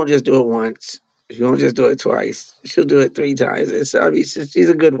she won't just do it once. She won't just do it twice. She'll do it 3 times. I mean, she's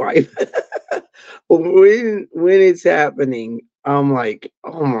a good wife. when it's happening, I'm like,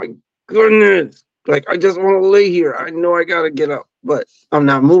 oh my goodness. Like, I just want to lay here. I know I got to get up, but I'm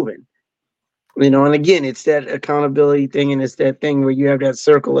not moving. You know, and again, it's that accountability thing, and it's that thing where you have that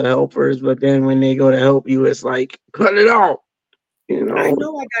circle of helpers, but then when they go to help you, it's like, cut it out. You know, I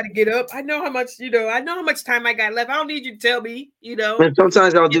know I got to get up. I know how much, I know how much time I got left. I don't need you to tell me, And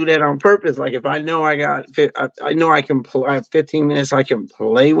sometimes I'll do that on purpose. Like if I know I know I can play, I have 15 minutes I can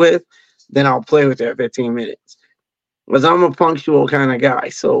play with, then I'll play with that 15 minutes. Because I'm a punctual kind of guy.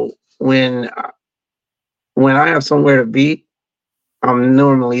 So when I have somewhere to be, I'm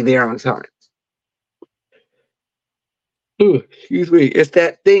normally there on time. Excuse me. It's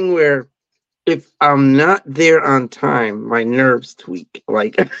that thing where if I'm not there on time, my nerves tweak.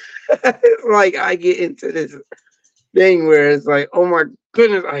 Like, like I get into this thing where it's like, oh my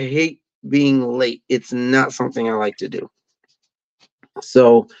goodness, I hate being late. It's not something I like to do.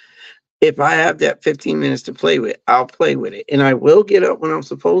 So if I have that 15 minutes to play with, I'll play with it. And I will get up when I'm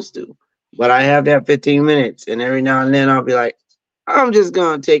supposed to. But I have that 15 minutes. And every now and then I'll be like, I'm just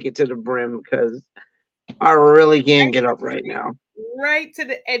going to take it to the brim because I really can't get up right now. right to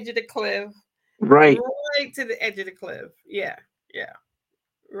the edge of the cliff. Right. Right to the edge of the cliff. Yeah. Yeah.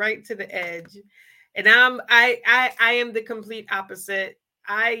 Right to the edge. And I am the complete opposite.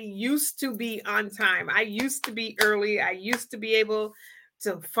 I used to be on time. I used to be early. I used to be able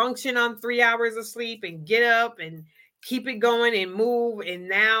to function on 3 hours of sleep and get up and keep it going and move. And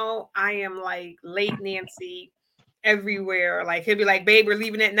now I am like late Nancy everywhere. Like he'll be like, babe, we're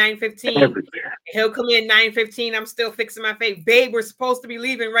leaving at 9:15. Everywhere. He'll come in 9:15. I'm still fixing my face. Babe, we're supposed to be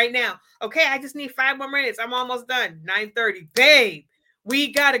leaving right now. Okay, I just need 5 more minutes. I'm almost done. 9:30. Babe,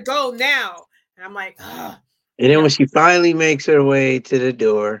 we gotta go now. And I'm like, ugh. And then when she finally makes her way to the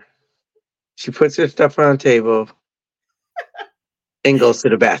door, she puts her stuff on the table and goes to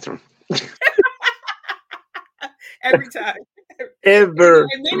the bathroom. Every time. Every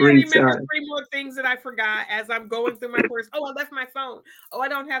And then I remember time. 3 more things that I forgot as I'm going through my purse. Oh, I left my phone. Oh, I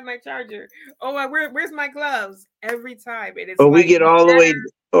don't have my charger. Oh, where's my gloves? Every time. And it's Or we like, get all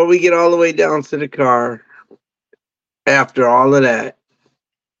the way down to the car after all of that.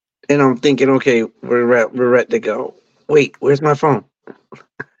 And I'm thinking, okay, we're ready to go. Wait, where's my phone?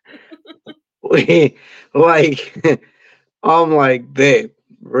 Like, I'm like, babe,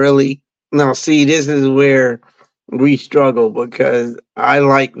 really? Now, see, this is where we struggle because I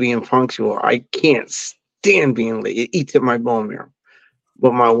like being punctual. I can't stand being late. It eats at my bone marrow.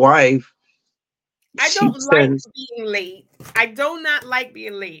 But my wife, I she don't like says, being late. I do not like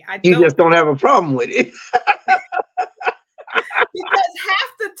being late. you just don't have a problem with it. Because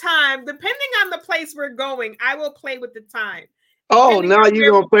half the time, depending on the place we're going, I will play with the time. Oh, Depending now on you're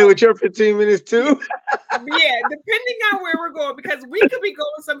where going to we're play with your 15 minutes too? Yeah, depending on where we're going, because we could be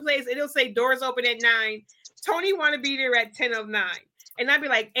going someplace and it'll say doors open at 9. Tony want to be there at 10:09. And I'd be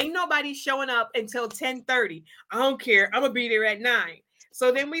like, ain't nobody showing up until 10:30. I don't care. I'm gonna be there at 9. So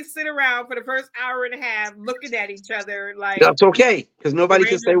then we sit around for the first hour and a half looking at each other like That's okay, because nobody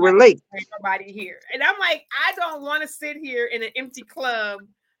can say we're late. Ain't nobody here. And I'm like, I don't want to sit here in an empty club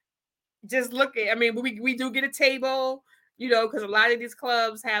just looking. I mean, we do get a table, because a lot of these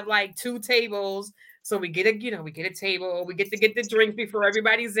clubs have like 2 tables. So we get a table. We get to get the drink before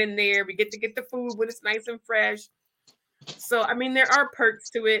everybody's in there. We get to get the food when it's nice and fresh. So, I mean, there are perks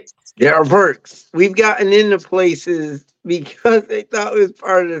to it. There are perks. We've gotten into places because they thought it was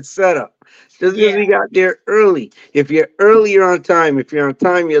part of the setup. Just because we got there early. If you're early, you're on time. If you're on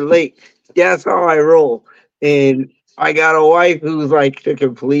time, you're late. That's how I roll. And I got a wife who's like the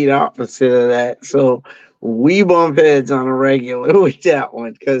complete opposite of that. So we bump heads on a regular with that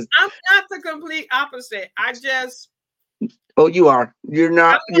one. Because I'm not the complete opposite. I just. Oh, you are. You're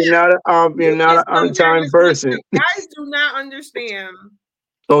not an on-time person. Guys do not understand.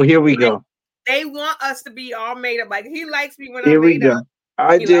 Oh, here we go. They want us to be all made up. Like, he likes me when here I'm made up.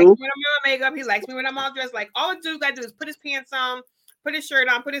 I he do. Likes me when I'm on makeup. He likes me when I'm all dressed. Like, all the dude got to do is put his pants on, put his shirt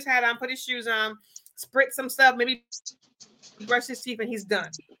on, put his hat on, put his shoes on, spritz some stuff, maybe brush his teeth, and he's done.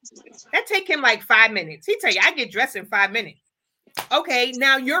 That take him like 5 minutes. He tell you, I get dressed in 5 minutes. Okay,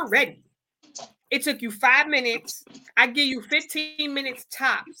 now you're ready. It took you 5 minutes. I give you 15 minutes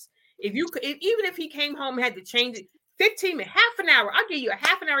tops. Even if he came home and had to change it, 15 minutes, half an hour. I'll give you a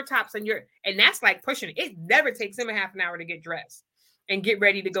half an hour tops, and that's like pushing it. It never takes him a half an hour to get dressed and get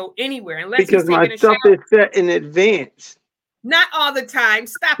ready to go anywhere, unless because my stuff is set in advance. Not all the time.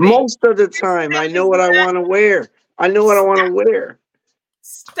 Stop it. Most of the time, I know what I want to wear. I know what I want to wear.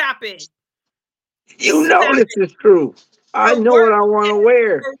 Stop it. You know this is true. I know what I want to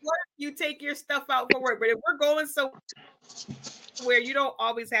wear. For work, you take your stuff out for work. But if we're going somewhere, you don't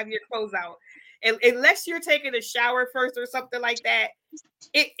always have your clothes out. And unless you're taking a shower first or something like that,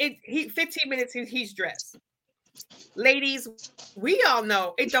 15 minutes he's dressed. Ladies, we all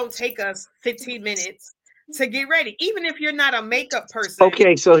know it don't take us 15 minutes to get ready, even if you're not a makeup person.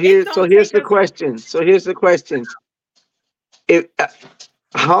 Okay, so here's the question.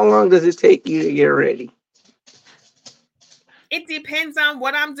 How long does it take you to get ready? It depends on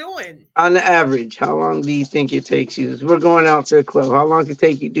what I'm doing. On the average, how long do you think it takes you? We're going out to the club. How long does it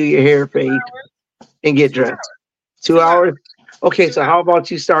take you to do your hair, face, and get dressed? 2 hours? Okay, so how about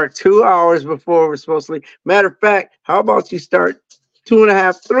you start 2 hours before we're supposed to leave? Matter of fact, how about you start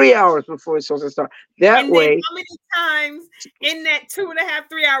 2.5, 3 hours before we're supposed to start? That way. How many times in that 2.5,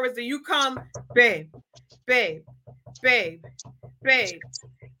 3 hours do you come, babe, babe, babe, babe,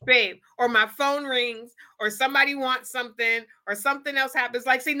 babe, or my phone rings, or somebody wants something, or something else happens?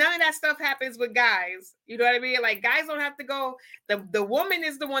 Like, see, none of that stuff happens with guys. You know what I mean? Like, guys don't have to go. The woman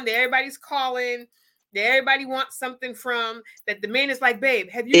is the one that everybody's calling, that everybody wants something from, that the man is like, babe,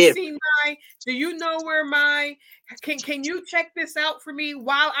 have you seen my, do you know where my, can you check this out for me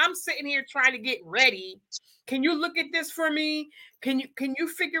while I'm sitting here trying to get ready Can you look at this for me? Can you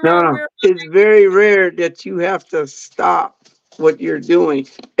figure out No, where it's very rare that you have to stop what you're doing.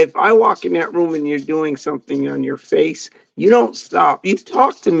 If I walk in that room and you're doing something on your face, you don't stop. You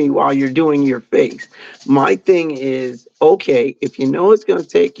talk to me while you're doing your face. My thing is, okay, if you know it's going to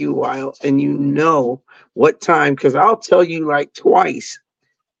take you a while and you know what time, because I'll tell you like twice,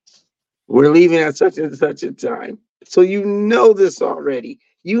 we're leaving at such and such a time. So you know this already.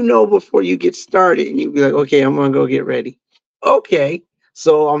 You know before you get started, and you be like, okay, I'm going to go get ready. Okay.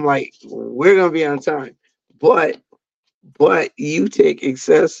 So I'm like, we're going to be on time. But you take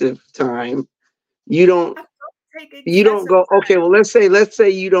excessive time. You don't take you don't excessive go, time? okay, well, let's say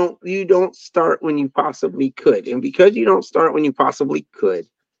you don't start when you possibly could. And because you don't start when you possibly could,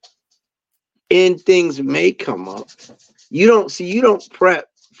 and things may come up, you don't prep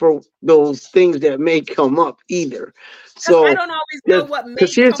for those things that may come up either. Because I So don't always know what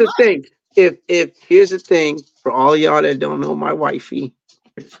because may here's come the up. thing. If here's the thing for all y'all that don't know my wifey,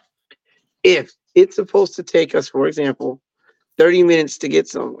 if it's supposed to take us, for example, 30 minutes to get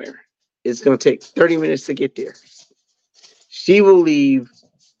somewhere, it's going to take 30 minutes to get there. She will leave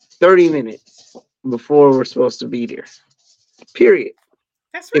 30 minutes before we're supposed to be there. Period.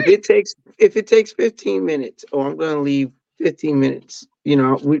 That's If right. it takes 15 minutes, oh, I'm going to leave 15 minutes. You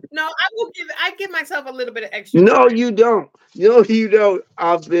know, No, I give myself a little bit of extra no, time. you don't. No, you don't.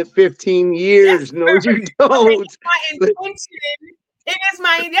 I've been 15 Yes, years. No, sir. you Okay, don't. it's my intention. It is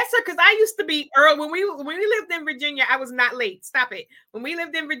my yes, sir. Because I used to be early when we lived in Virginia. I was not late. Stop it. When we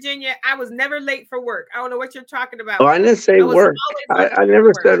lived in Virginia, I was never late for work. I don't know what you're talking Oh, about. I didn't say I was work. always on I time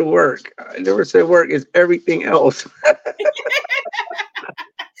never for work. said work. I never said work. It's everything else.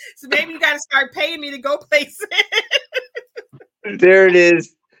 So maybe you got to start paying me to go places. There it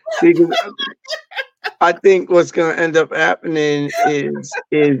is. See, 'cause I think what's going to end up happening is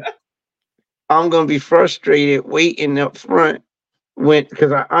I'm going to be frustrated waiting up front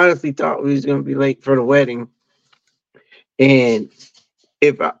because I honestly thought we was going to be late for the wedding. And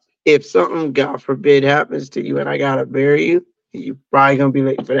if something, God forbid, happens to you and I got to bury you, you're probably going to be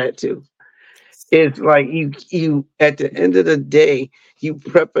late for that too. It's like you at the end of the day, you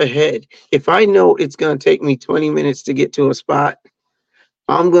prep ahead. If I know it's going to take me 20 minutes to get to a spot,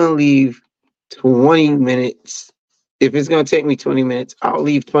 I'm going to leave 20 minutes. If it's going to take me 20 minutes, I'll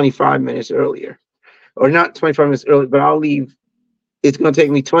leave 25 minutes earlier. Or not 25 minutes early, but I'll leave. It's going to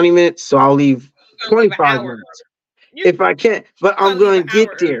take me 20 minutes, so I'll leave 25 minutes. If I can't, but I'm going to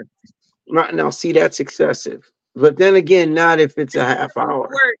get there. Right now, see, that's excessive. But then again, not if it's a half hour.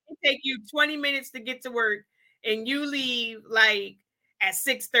 Work. It take you 20 minutes to get to work, and you leave like at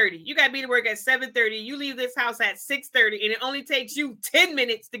 6:30. You got to be to work at 7:30. You leave this house at 6:30, and it only takes you 10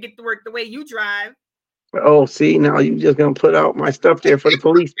 minutes to get to work the way you drive. Oh, see, now you're just going to put out my stuff there for the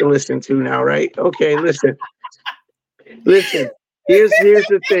police to listen to now, right? Okay, listen. Here's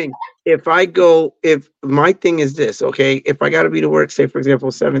the thing. If my thing is this, okay, if I got to be to work, say, for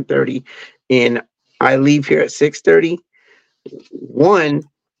example, 7:30, and I leave here at 6:30, one,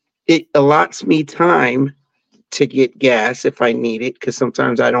 it allots me time to get gas if I need it, because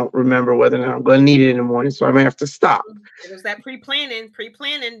sometimes I don't remember whether or not I'm going to need it in the morning, so I may have to stop. It was that pre-planning.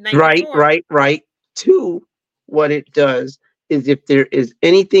 Right. Two, what it does is if there is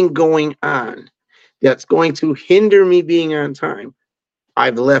anything going on that's going to hinder me being on time,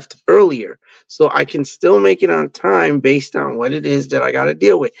 I've left earlier, so I can still make it on time based on what it is that I got to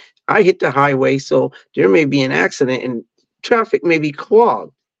deal with. I hit the highway, so there may be an accident and traffic may be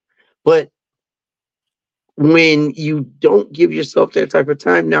clogged. But when you don't give yourself that type of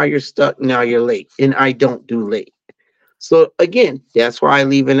time, now you're stuck, now you're late, and I don't do late. So again, that's why I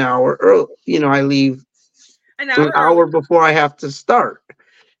leave an hour early. I leave an hour before I have to start.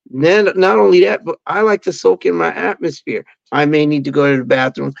 Then not only that, but I like to soak in my atmosphere. I may need to go to the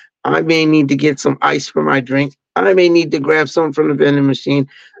bathroom. I may need to get some ice for my drink. I may need to grab something from the vending machine.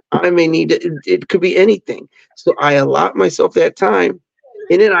 I may need to, it could be anything. So I allot myself that time,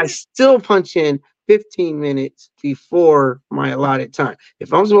 and then I still punch in 15 minutes before my allotted time.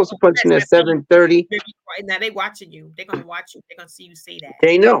 If I'm supposed to punch in at 7:30, now they watching you. They're gonna watch you. They're gonna see you say that.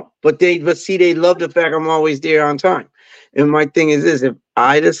 They know, but see, they love the fact I'm always there on time. And my thing is this: if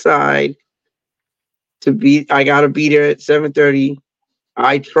I decide I gotta be there at 7:30,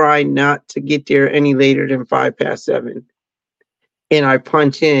 I try not to get there any later than 7:05, and I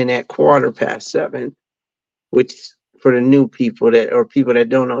punch in at 7:15, which for the new people or people that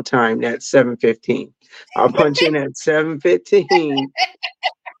don't know time, that's 7:15. I'll punch in at 7:15.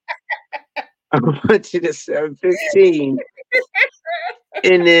 I'll punch in at 7:15.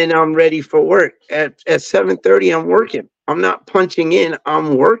 And then I'm ready for work. At 7:30, I'm working. I'm not punching in,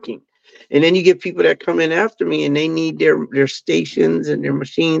 I'm working. And then you get people that come in after me and they need their stations and their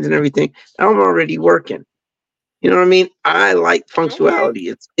machines and everything. I'm already working. You know what I mean? I like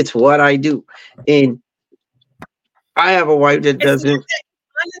punctuality. It's what I do. And I have a wife that doesn't.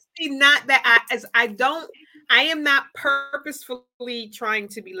 Honestly, not that I am not purposefully trying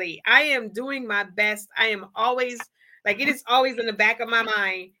to be late. I am doing my best. I am always like, it is always in the back of my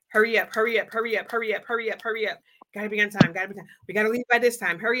mind. Hurry up, hurry up, hurry up, hurry up, hurry up, hurry up. Gotta be on time, gotta be on time. We gotta leave by this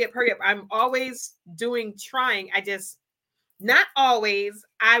time. Hurry up, hurry up. I'm always trying. I just, not always.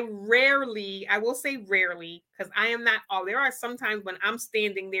 I will say rarely, because I am not all. There are some times when I'm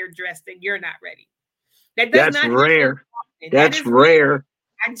standing there dressed and you're not ready. That's rare. That's rare.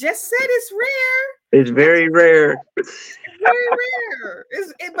 I just said it's rare. It's very rare. It's very rare.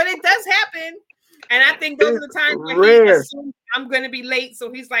 But it does happen. And I think those are the times when he assumes I'm going to be late.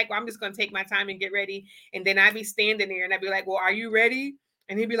 So he's like, well, I'm just going to take my time and get ready. And then I'd be standing there and I'd be like, well, are you ready?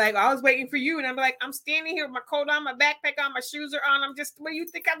 And he'd be like, I was waiting for you. And I'd be like, I'm standing here with my coat on, my backpack on, my shoes are on. What do you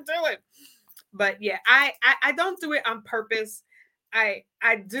think I'm doing? But yeah, I don't do it on purpose. I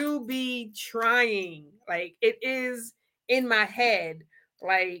do be trying. Like, it is in my head.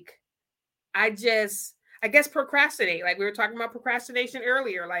 Like, I guess procrastinate. Like, we were talking about procrastination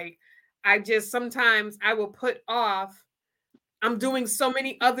earlier. Like, sometimes I will put off. I'm doing so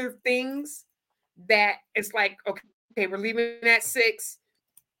many other things that it's like, okay, we're leaving at 6.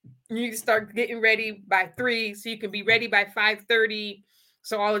 You need to start getting ready by 3 so you can be ready by 5:30.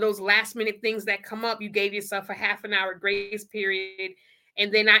 So all of those last minute things that come up, you gave yourself a half an hour grace period.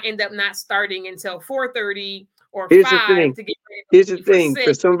 And then I end up not starting until 4:30 or 5 to get ready. Here's the thing.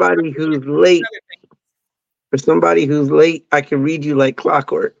 For somebody who's late, I can read you like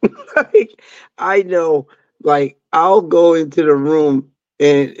clockwork. Like, I know, like, I'll go into the room,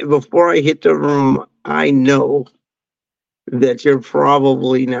 and before I hit the room, I know that you're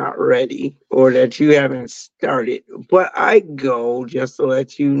probably not ready or that you haven't started. But I go just to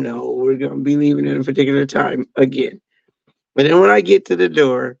let you know we're going to be leaving at a particular time again. But then when I get to the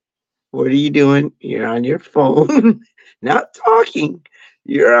door, what are you doing? You're on your phone, not talking.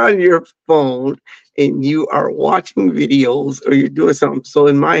 You're on your phone and you are watching videos or you're doing something. So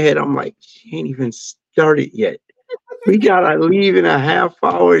in my head, I'm like, she ain't even started yet. We gotta leave in a half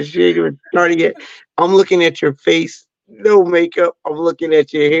hour. She ain't even started yet. I'm looking at your face, no makeup. I'm looking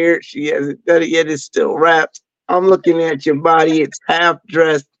at your hair. She hasn't done it yet. It's still wrapped. I'm looking at your body. It's half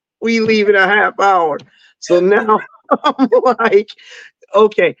dressed. We leave in a half hour. So now I'm like,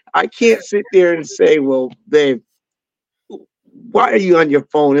 okay, I can't sit there and say, well, babe, why are you on your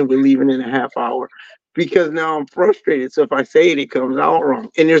phone and we're leaving in a half hour? Because now I'm frustrated. So if I say it, it comes out wrong.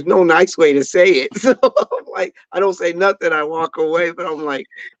 And there's no nice way to say it. So I'm like, I don't say nothing. I walk away, but I'm like,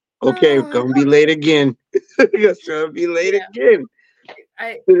 okay, we're going to be late again. It's going to be late again.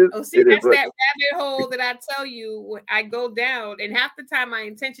 That's that rabbit hole that I tell you I go down, and half the time my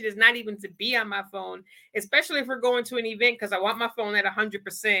intention is not even to be on my phone, especially if we're going to an event, because I want my phone at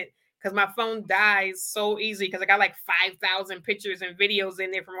 100%, because my phone dies so easily because I got like 5,000 pictures and videos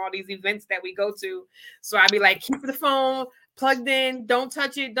in there from all these events that we go to. So I'd be like, keep the phone plugged in, don't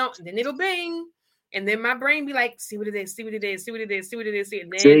touch it, don't, and then it'll bing. And then my brain be like, see what it is, see what it is, see what it is, see what it is.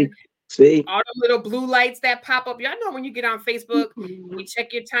 And then see all the little blue lights that pop up. Y'all know when you get on Facebook, you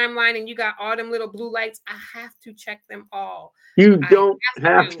check your timeline and you got all them little blue lights. I have to check them all. You don't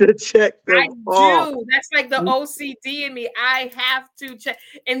have to check them all. I do. That's like the OCD in me. I have to check.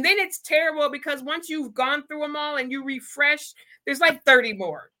 And then it's terrible because once you've gone through them all and you refresh, there's like 30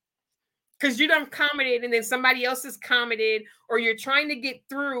 more. Because you done commented and then somebody else has commented, or you're trying to get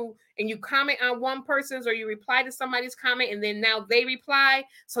through and you comment on one person's or you reply to somebody's comment and then now they reply.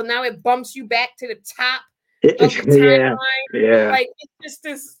 So now it bumps you back to the top of the timeline. Yeah. Like, it's just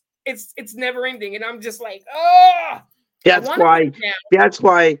this, it's never ending. And I'm just like, oh. That's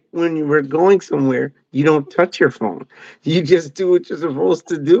why when you were going somewhere, you don't touch your phone. You just do what you're supposed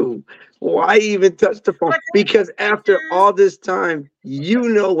to do. Why even touch the phone? Because after all this time, you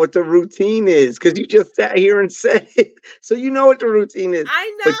know what the routine is, because you just sat here and said it. So you know what the routine is.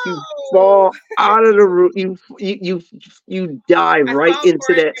 I know. But you fall out of the routine. You dive right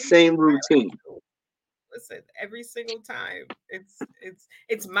into that same routine. Listen, every single time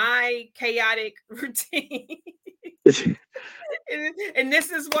it's my chaotic routine. And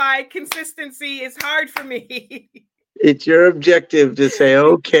this is why consistency is hard for me. It's your objective to say,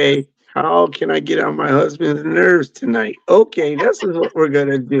 okay, how can I get on my husband's nerves tonight? Okay, this is what we're going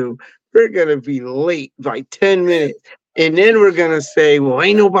to do. We're going to be late by 10 minutes. And then we're going to say, well,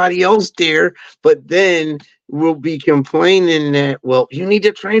 ain't nobody else there. But then we'll be complaining that, well, you need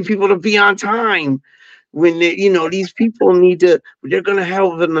to train people to be on time. when they, these people they're going to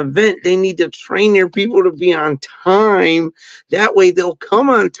have an event. They need to train their people to be on time. That way they'll come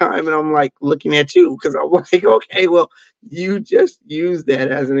on time. And I'm like looking at you because I'm like, okay, well, you just use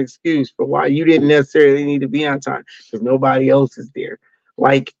that as an excuse for why you didn't necessarily need to be on time because nobody else is there.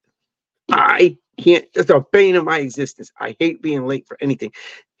 Like, I can't, it's a bane of my existence. I hate being late for anything.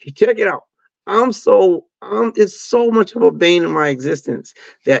 Check it out. It's so much of a bane of my existence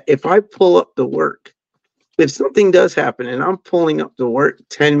that if I pull up to work, if something does happen and I'm pulling up to work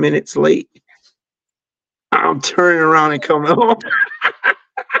 10 minutes late, I'm turning around and coming home. You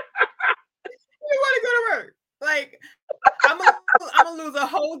want to go to work? Like, I'm gonna lose a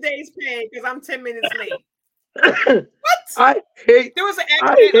whole day's pay because I'm 10 minutes late. What? There was an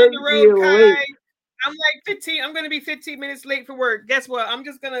accident on the road, Kai. I'm like 15. I'm gonna be 15 minutes late for work. Guess what? I'm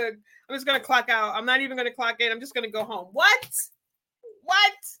just gonna clock out. I'm not even gonna clock in. I'm just gonna go home. What?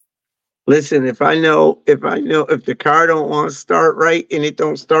 Listen, if the car don't want to start right and it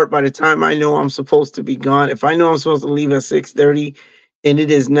don't start by the time I know I'm supposed to be gone, if I know I'm supposed to leave at 6:30 and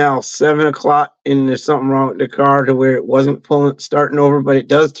it is now 7 o'clock and there's something wrong with the car to where it wasn't starting over, but it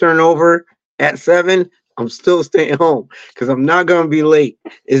does turn over at 7, I'm still staying home because I'm not going to be late.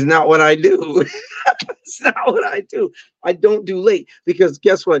 It's not what I do. It's not what I do. I don't do late because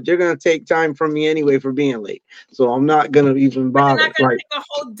guess what? They're going to take time from me anyway for being late. So I'm not going to even bother. They're not going to take a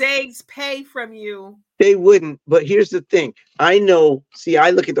whole day's pay from you. They wouldn't. But here's the thing. I know. See, I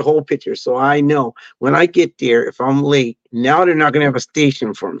look at the whole picture. So I know when I get there, if I'm late, now they're not going to have a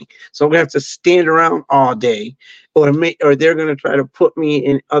station for me. So I'm going to have to stand around all day or they're going to try to put me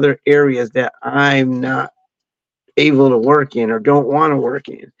in other areas that I'm not able to work in or don't want to work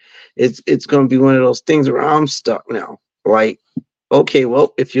in. It's going to be one of those things where I'm stuck now. Like, okay,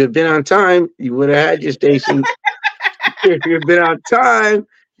 well, if you had been on time, you would have had your station. If you had been on time,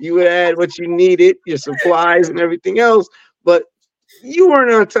 you would have had what you needed, your supplies and everything else. But you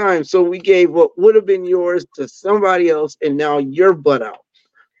weren't on time, so we gave what would have been yours to somebody else, and now you're butt out.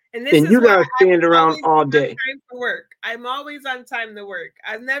 And you gotta stand around all day. Time for work. I'm always on time to work.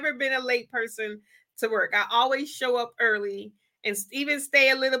 I've never been a late person to work. I always show up early and even stay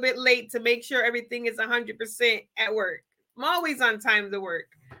a little bit late to make sure everything is 100% at work. I'm always on time to work.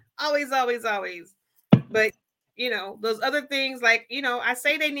 Always, always, always. But, those other things like, I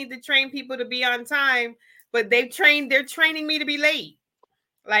say they need to train people to be on time, but they're training me to be late.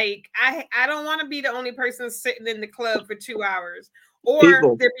 Like, I don't want to be the only person sitting in the club for 2 hours. Or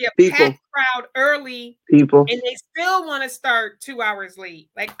there be a packed crowd early and they still want to start 2 hours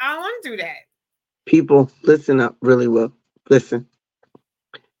late. Like, I don't want to do that. People, listen up really well. Listen,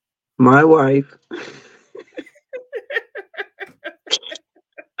 my wife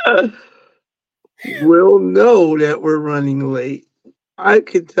will know that we're running late. I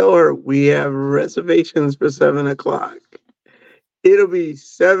could tell her we have reservations for 7 o'clock. It'll be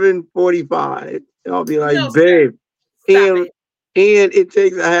 7:45. I'll be like, no, babe, and it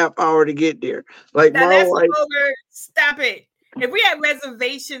takes a half hour to get there. Like now my wife. Stop it. If we had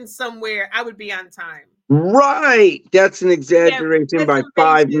reservations somewhere, I would be on time. Right. That's an exaggeration by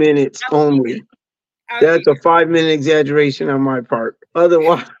 5 minutes only. That's a 5-minute exaggeration on my part.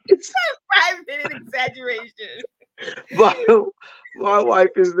 Otherwise, it's a 5-minute exaggeration. My wife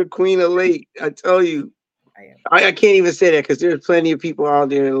is the queen of late. I tell you. I can't even say that because there's plenty of people out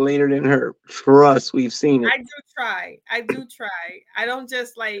there later than her. For us, we've seen it. I do try. I don't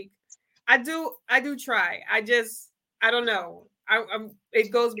just like. I do try. I don't know.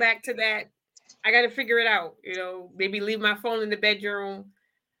 It goes back to that. I got to figure it out. Maybe leave my phone in the bedroom,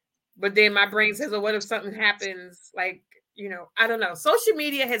 but then my brain says, "Oh, what if something happens?" Like, I don't know. Social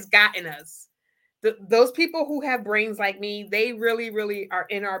media has gotten us. Those people who have brains like me, they really, really are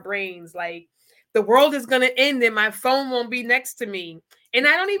in our brains. Like, the world is going to end and my phone won't be next to me. And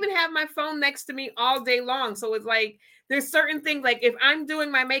I don't even have my phone next to me all day long. So it's like, there's certain things, like if I'm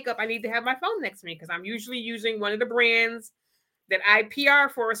doing my makeup, I need to have my phone next to me because I'm usually using one of the brands that I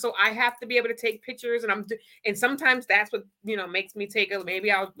PR for. So I have to be able to take pictures and sometimes that's what, makes me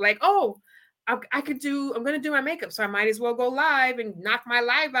maybe I'll like, I'm going to do my makeup. So I might as well go live and knock my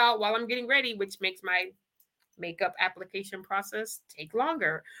live out while I'm getting ready, which makes my makeup application process take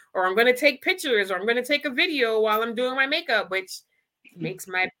longer. Or I'm going to take pictures or I'm going to take a video while I'm doing my makeup, which makes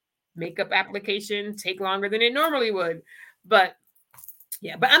my makeup application take longer than it normally would. But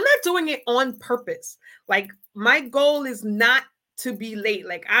I'm not doing it on purpose. Like, my goal is not to be late.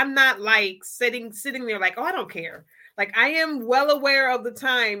 Like, I'm not like sitting there like, I don't care. Like, I am well aware of the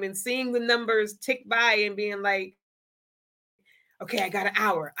time and seeing the numbers tick by and being like, okay, I got an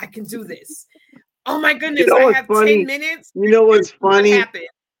hour. I can do this. Oh my goodness, I have 10 minutes. You know what's funny?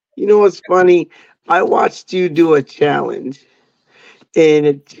 You know what's funny? I watched you do a challenge,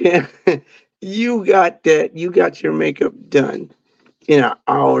 and you got your makeup done in an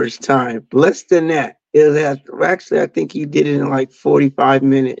hour's time, less than that. Actually, I think you did it in like 45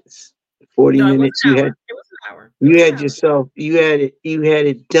 minutes, 40 No, it was minutes. an hour. It was an hour. It You was an had hour. yourself, you had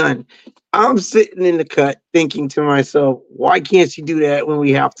it done. I'm sitting in the cut thinking to myself, why can't you do that when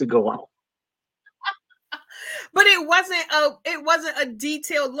we have to go out? But it wasn't a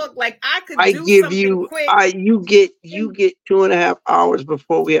detailed look. Like I could I do give something you, quick. you get 2.5 hours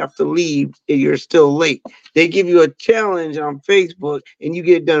before we have to leave, and you're still late. They give you a challenge on Facebook, and you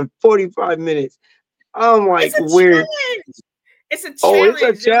get it done in 45 minutes. I'm like, It's a where? challenge. It's a Oh, it's a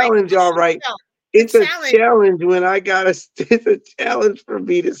challenge. They're like, challenge, push all right. yourself. It's It's a a challenge. challenge when I gotta. It's a challenge for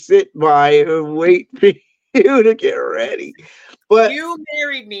me to sit by and wait for you to get ready. But You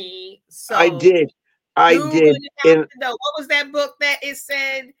married me, I so did, I you're did, gonna have and to know. What was that book that it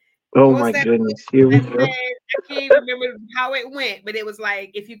said? oh What was my that book goodness, here we that go. said? I can't even remember how it went, but it was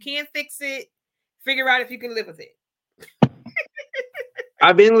like, if you can't fix it, figure out if you can live with it.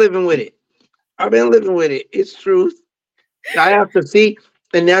 I've been living with it. I've been living with it. It's truth. I have to see,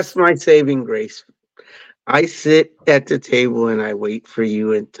 and that's my saving grace. I sit at the table and I wait for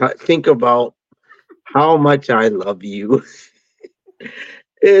you and think about how much I love you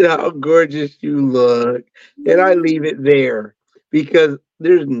and how gorgeous you look. And I leave it there because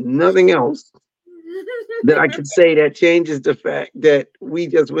there's nothing else that I could say that changes the fact that we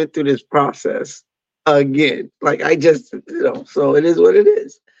just went through this process again. Like I just, so it is what it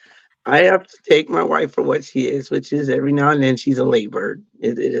is. I have to take my wife for what she is, which is every now and then she's a late bird.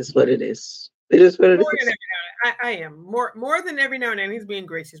 It is what it is. It is what it More than is. every now and then. I am more than every now and then. He's being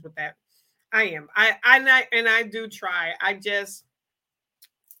gracious with that. I am. I do try. I just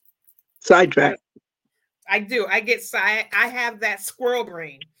I Sidetrack. don't. I do. I get side. I have that squirrel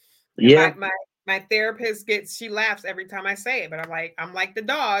brain, and Yeah. my therapist gets. She laughs every time I say it, but I'm like the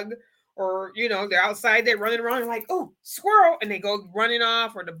dog, or they're outside, they're running around, like, oh, squirrel, and they go running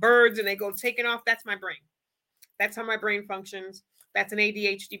off, or the birds, and they go taking off. That's my brain. That's how my brain functions. That's an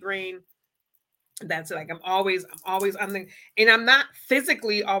ADHD brain. That's like I'm always on the, and I'm not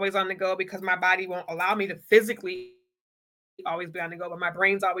physically always on the go because my body won't allow me to physically always be on the go, but my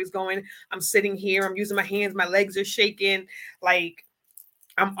brain's always going. I'm sitting here, I'm using my hands, my legs are shaking, like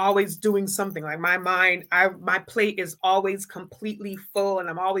I'm always doing something. Like my plate is always completely full, and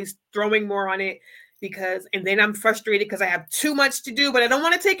I'm always throwing more on it and then I'm frustrated because I have too much to do, but I don't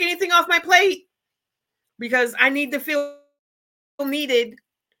want to take anything off my plate because I need to feel needed,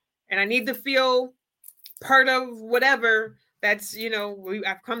 and I need to feel part of whatever. I've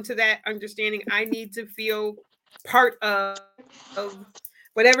come to that understanding. I need to feel part of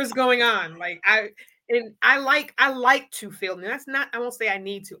whatever's going on. I like to feel. That's not. I won't say I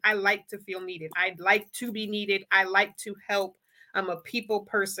need to. I like to feel needed. I like to be needed. I like to help. I'm a people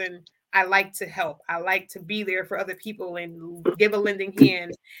person. I like to help. I like to be there for other people and give a lending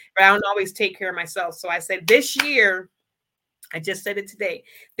hand, but I don't always take care of myself. So I said this year, I just said it today.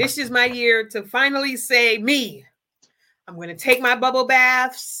 This is my year to finally say me. I'm going to take my bubble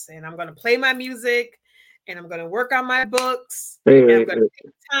baths, and I'm going to play my music, and I'm going to work on my books, Wait, and I'm wait, going to wait,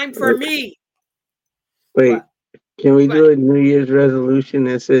 take time for wait. me. Wait. What? Can we What? do a New Year's resolution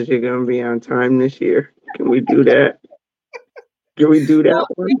that says you're gonna be on time this year? Can we do that? Can we do Well, that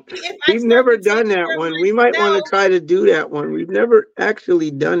one? maybe if I We've start never to take done that care of one. We might want to myself, try to do that one. We've never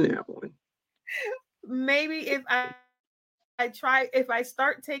actually done that one. maybe if I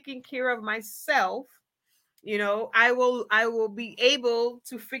start taking care of myself, I will be able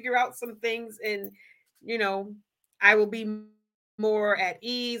to figure out some things, and you know, I will be more at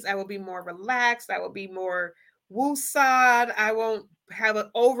ease. I will be more relaxed. I will be more woosad. I won't have an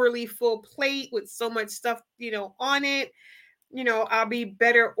overly full plate with so much stuff, on it. I'll be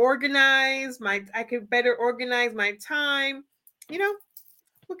better organized. I could better organize my time. You know,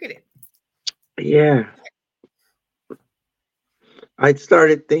 Look at it. Yeah, I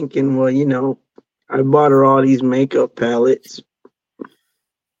started thinking, well, I bought her all these makeup palettes,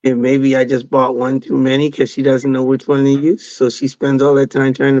 and maybe I just bought one too many because she doesn't know which one to use, so she spends all that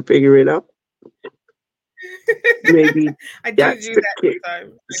time trying to figure it out. Maybe I do that's do the that kick.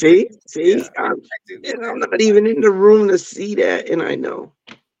 sometimes. I do. See, Yeah, see, I do. I'm not even in the room to see that, and I know.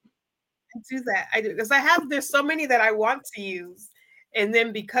 I do that. I do because there's so many that I want to use. And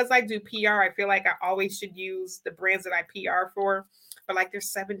then because I do PR, I feel like I always should use the brands that I PR for. But like there's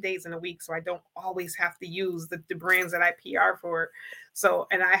 7 days in a week, so I don't always have to use the brands that I PR for. So,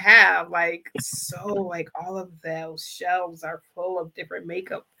 and I have like all of those shelves are full of different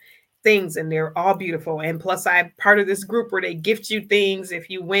makeup. things, and they're all beautiful. And plus, I'm part of this group where they gift you things if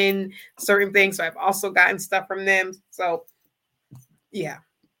you win certain things. So I've also gotten stuff from them. So yeah,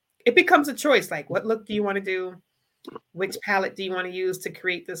 it becomes a choice. Like, what look do you want to do? Which palette do you want to use to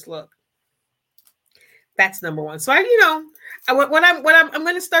create this look? That's number one. So I'm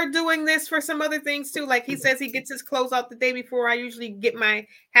going to start doing this for some other things too. Like he says, he gets his clothes out the day before. I usually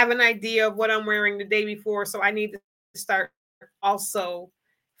have an idea of what I'm wearing the day before. So I need to start also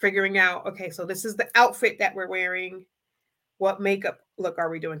figuring out, okay, so this is the outfit that we're wearing. What makeup look are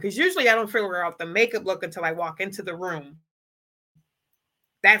we doing? Because usually I don't figure out the makeup look until I walk into the room.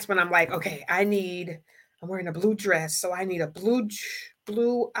 That's when I'm like, okay, I'm wearing a blue dress, so I need a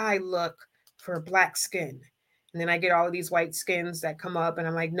blue eye look for black skin. And then I get all of these white skins that come up, and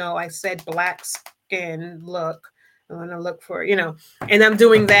I'm like, no, I said black skin look. I want to look for, and I'm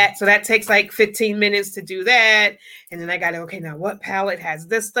doing that. So that takes like 15 minutes to do that. And then I got to, okay, now what palette has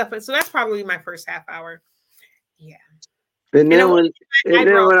this stuff? And so that's probably my first half hour. Yeah. And then when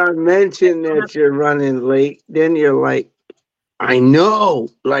I mention that you're running late, then you're like, I know,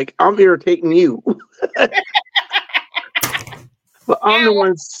 like I'm irritating you. But I'm the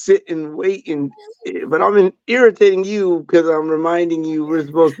one sitting waiting. But I'm irritating you because I'm reminding you we're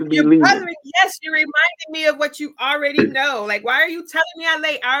supposed to be leaving. Yes, you're reminding me of what you already know. Like, why are you telling me I'm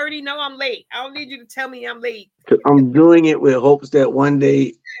late? I already know I'm late. I don't need you to tell me I'm late. I'm doing it with hopes that one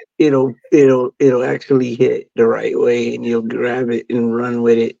day it'll actually hit the right way and you'll grab it and run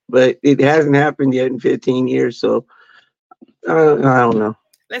with it. But it hasn't happened yet in 15 years, so I don't know.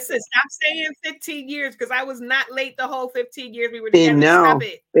 Listen, stop saying 15 years because I was not late the whole 15 years we were together. And now, stop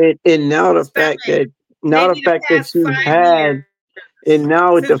it. And now the fact that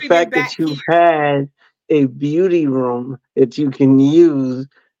you've had a beauty room that you can use,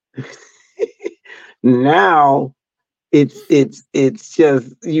 now it's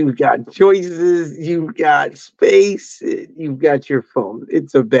just you've got choices, you've got space, you've got your phone.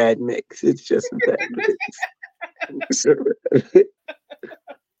 It's a bad mix. It's just a bad mix.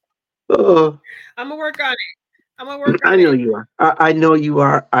 Oh, I'm gonna work on it. I know you are. I know you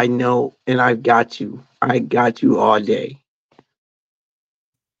are. I know, and I've got you. I got you all day.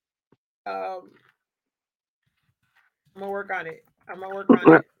 I'm gonna work on it.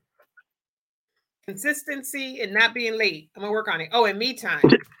 Consistency and not being late. I'm gonna work on it. Oh, and me time.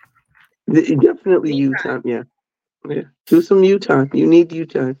 Definitely you time. Yeah. Do some you time. You need you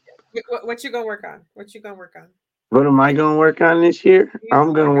time. What you gonna work on? What am I going to work on this year?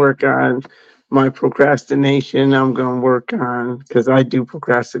 I'm going to work on my procrastination. I'm going to work on, because I do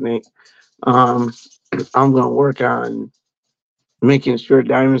procrastinate. I'm going to work on making sure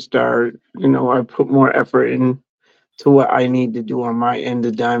Diamond Star, I put more effort into what I need to do on my end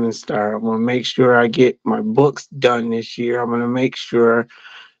of Diamond Star. I'm going to make sure I get my books done this year. I'm going to make sure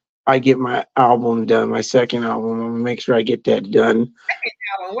I get my album done, my second album. I'm going to make sure I get that done. Second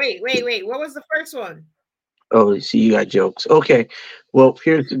album. Wait. What was the first one? Oh, see, you got jokes. Okay, well,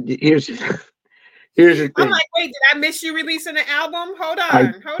 here's the thing. I'm like, wait, did I miss you releasing an album? Hold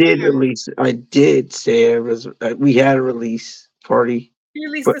on. I did say we had a release party. You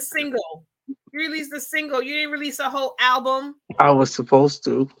released a single. You didn't release a whole album. I was supposed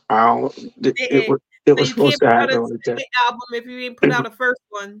to. It was supposed to happen like that. Album if you didn't put out a first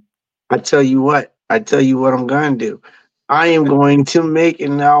one. I tell you what I'm going to do. I am going to make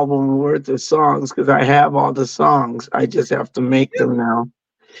an album worth of songs because I have all the songs. I just have to make them now.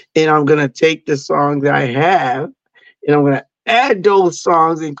 And I'm going to take the songs I have and I'm going to add those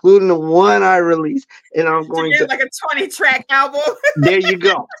songs, including the one I released. And I'm going to like a 20-track album. There you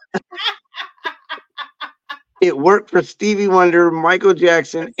go. It worked for Stevie Wonder, Michael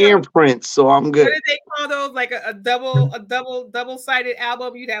Jackson, and Prince, so I'm good. What did they call those? Like a double-sided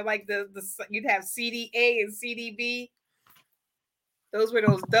album? You'd have like you'd have CD A and CD B. Those were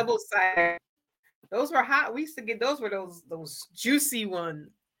those double-sided. Those were hot. We used to get those. Were those juicy ones?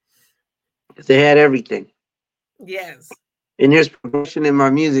 They had everything. Yes. And there's progression in my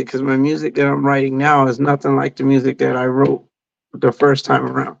music because my music that I'm writing now is nothing like the music that I wrote the first time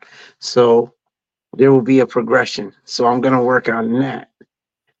around. So there will be a progression. So I'm gonna work on that.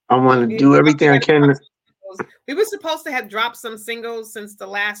 I want to do everything I can. We were supposed to have dropped some singles since the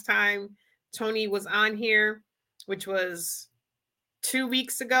last time Tony was on here, which was 2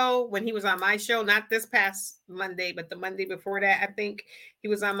 weeks ago when he was on my show, not this past Monday, but the Monday before that, I think he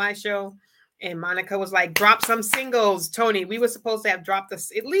was on my show. And Monica was like, drop some singles, Tony. We were supposed to have dropped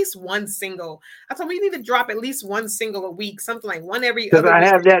at least one single. I thought we need to drop at least one single a week, something like one every other week. Because I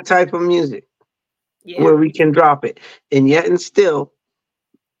have that type of music where we can drop it. And yet and still,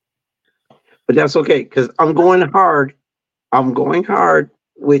 but that's okay because I'm going hard.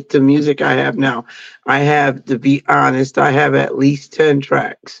 with the music I have now. I have, to be honest, I have at least 10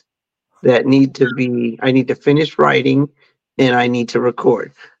 tracks that I need to finish writing and I need to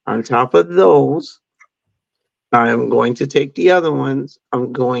record. On top of those, I'm going to take the other ones.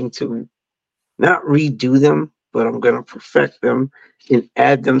 I'm going to not redo them, but I'm going to perfect them and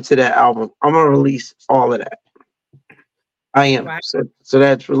add them to that album. I'm going to release all of that. I am. Wow. So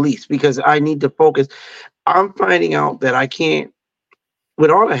that's released because I need to focus. I'm finding out that I can't, with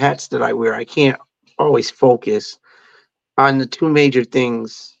all the hats that I wear, I can't always focus on the two major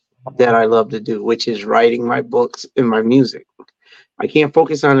things that I love to do, which is writing my books and my music. I can't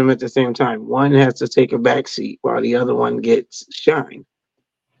focus on them at the same time. One has to take a back seat while the other one gets shine.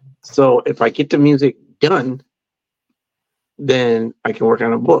 So if I get the music done, then I can work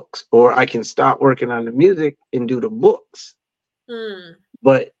on the books, or I can stop working on the music and do the books.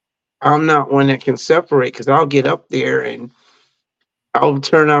 But I'm not one that can separate, because I'll get up there and I'll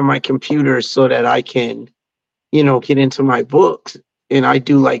turn on my computer so that I can, get into my books. And I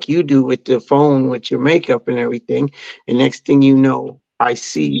do like you do with the phone, with your makeup and everything. And next thing you know, I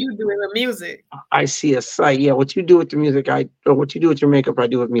see You doing the music. I see a site. Yeah, what you do with the music, or what you do with your makeup, I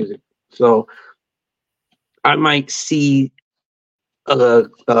do with music. So I might see a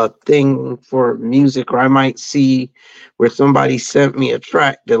thing for music, or I might see where somebody sent me a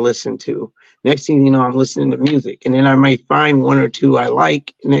track to listen to. Next thing you know, I'm listening to music, and then I might find one or two I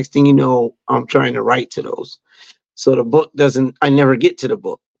like. Next thing you know, I'm trying to write to those. So the book I never get to the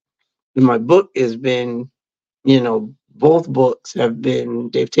book. And my book has been, both books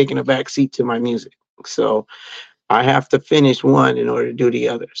they've taken a back seat to my music. So I have to finish one in order to do the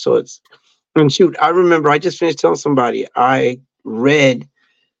other. So and shoot, I remember I just finished telling somebody I read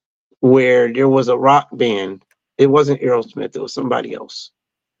where there was a rock band. It wasn't Aerosmith, it was somebody else.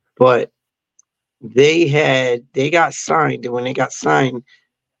 But they got signed, and when they got signed,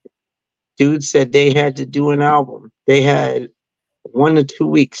 dude said they had to do an album. They had 1 to 2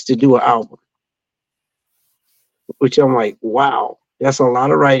 weeks to do an album, which I'm like, wow, that's a lot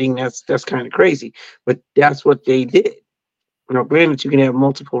of writing. That's kind of crazy, but that's what they did. Now, granted, you can have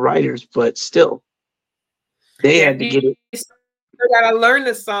multiple writers, but still, they had to get it. You still gotta learn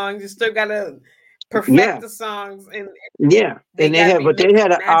the songs. You still gotta perfect the songs, and they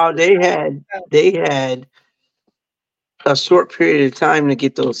had a short period of time to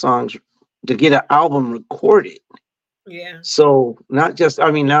get those songs, to get an album recorded. Yeah. So not just,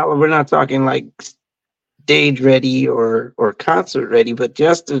 now we're not talking like stage ready or concert ready, but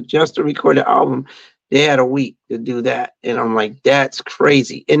just to record an album, they had a week to do that. And I'm like, that's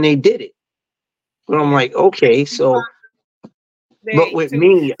crazy. And they did it. But I'm like, okay, so but with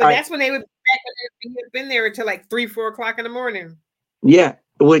me, that's when they would have been there until like 3-4 o'clock in the morning. Yeah,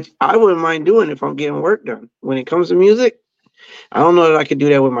 which I wouldn't mind doing if I'm getting work done. When it comes to music, I don't know that I could do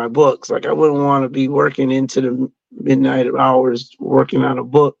that with my books. Like, I wouldn't want to be working into the midnight hours working on a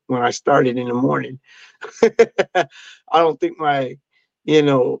book when I started in the morning. I don't think my,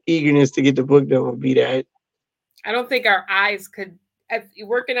 eagerness to get the book done would be that. I don't think our eyes could.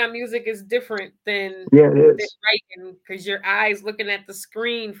 Working on music is different than it is. Writing, because your eyes looking at the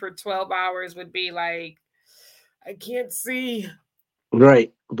screen for 12 hours would be like, I can't see.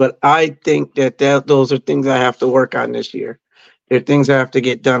 Right. But I think that those are things I have to work on this year. They're things I have to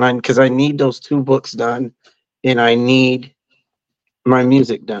get done on, because I need those 2 books done, and I need my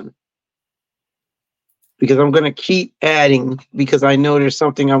music done. Because I'm going to keep adding, because I know there's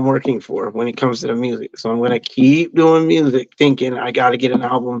something I'm working for when it comes to the music. So I'm going to keep doing music, thinking I got to get an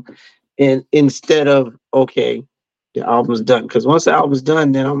album, and instead of, okay, the album's done. Because once the album's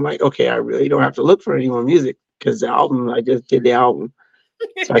done, then I'm like, okay, I really don't have to look for any more music, because I just did the album.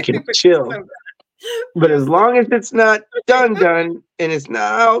 So I can chill. But as long as it's not done, and it's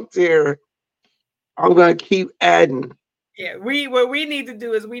not out there, I'm going to keep adding. Yeah, what we need to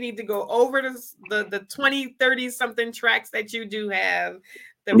do is we need to go over the 20, 30 something tracks that you do have.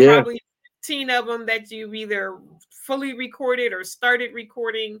 Probably 15 of them that you've either fully recorded or started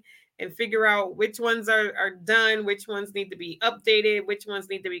recording, and figure out which ones are done, which ones need to be updated, which ones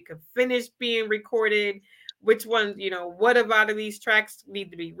need to be finished being recorded, which ones, what about these tracks need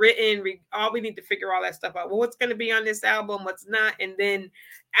to be written. We need to figure all that stuff out. Well, what's going to be on this album, what's not. And then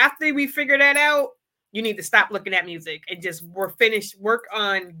after we figure that out, you need to stop looking at music and just work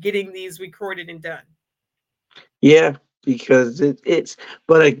on getting these recorded and done. Yeah, because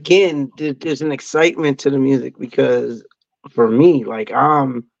but again, there's an excitement to the music, because for me, like,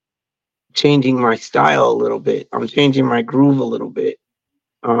 I'm changing my style a little bit. I'm changing my groove a little bit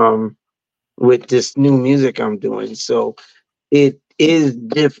with this new music I'm doing. So it is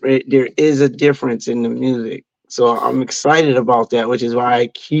different. There is a difference in the music. So I'm excited about that, which is why I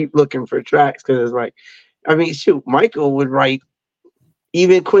keep looking for tracks, because it's like, I mean, shoot, Michael would write.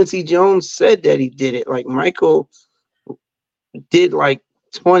 Even Quincy Jones said that he did it. Like Michael did like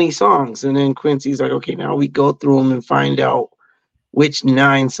 20 songs, and then Quincy's like, okay, now we go through them and find out which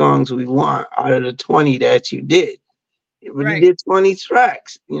 9 songs we want out of the 20 that you did. But he Right. did 20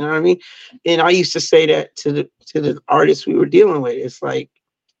 tracks, you know what I mean? And I used to say that to the artists we were dealing with. It's like,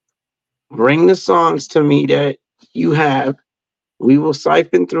 bring the songs to me that you have. We will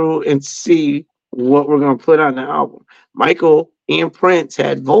siphon through and see what we're gonna put on the album. Michael and Prince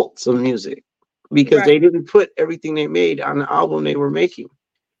had vaults of music because they Right. didn't put everything they made on the album they were making.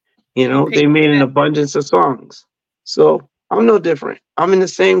 You He know, they picked made an that. abundance of songs. So I'm no different. I'm in the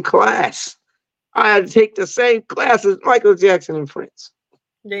same class. I had to take the same class as Michael Jackson and Prince.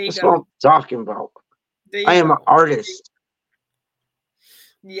 There you That's what I'm go. talking about. There I you am an go. artist.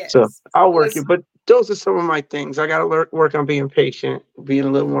 So Yes. I'll work Listen, it. But those are some of my things. I got to work on being patient, being a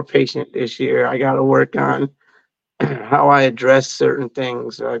little more patient this year. I got to work on how I address certain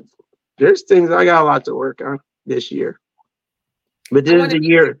things. There's things I got a lot to work on this year. But I this is want to the be.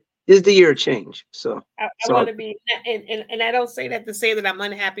 year. This is the year of change. I want So to be, and I don't say that to say that I'm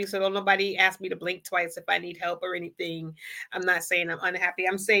unhappy. So don't nobody ask me to blink twice if I need help or anything. I'm not saying I'm unhappy.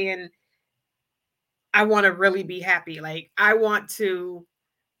 I'm saying I want to really be happy. Like I want to,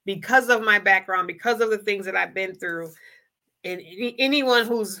 because of my background, because of the things that I've been through, and anyone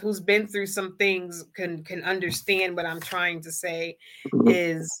who's been through some things can understand what I'm trying to say. mhm,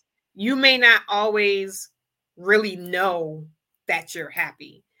 Is you may not always really know that you're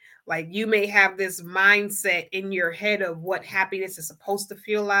happy. Like you may have this mindset in your head of what happiness is supposed to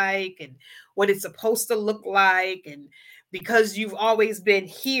feel like and what it's supposed to look like, and because you've always been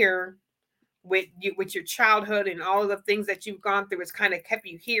here with you, with your childhood and all of the things that you've gone through, it's kind of kept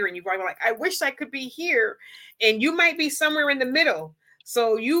you here, and you're going like, I wish I could be here. And you might be somewhere in the middle.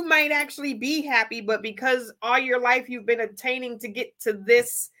 So you might actually be happy, but because all your life you've been attaining to get to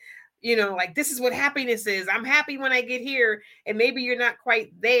this, like this is what happiness is. I'm happy when I get here. And maybe you're not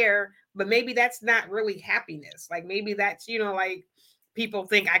quite there, but maybe that's not really happiness. Like maybe that's, like people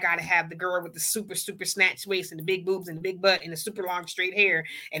think I gotta have the girl with the super, super snatch waist and the big boobs and the big butt and the super long straight hair,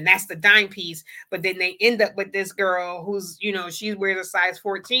 and that's the dime piece. But then they end up with this girl who's, she wears a size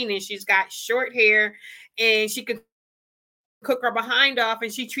 14 and she's got short hair and she could cook her behind off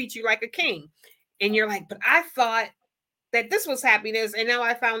and she treats you like a king. And you're like, but I thought that this was happiness, and now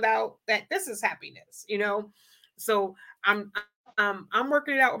I found out that this is happiness. So I'm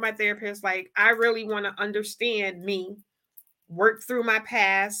working it out with my therapist. Like I really want to understand me, work through my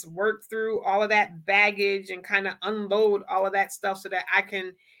past, work through all of that baggage and kind of unload all of that stuff so that I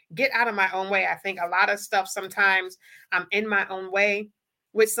can get out of my own way. I think a lot of stuff sometimes I'm in my own way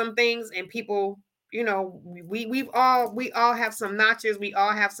with some things, and people, we all have some notches, we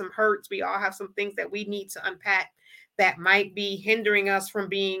all have some hurts, we all have some things that we need to unpack that might be hindering us from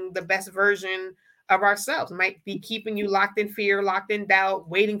being the best version of ourselves, might be keeping you locked in fear, locked in doubt,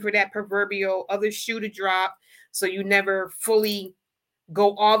 waiting for that proverbial other shoe to drop. So you never fully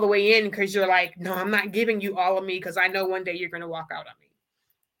go all the way in because you're like, no, I'm not giving you all of me because I know one day you're going to walk out on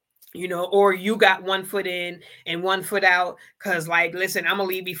me. Or you got one foot in and one foot out because, like, listen, I'm going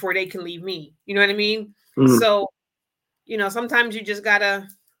to leave before they can leave me. You know what I mean? mhm. So, sometimes you just got to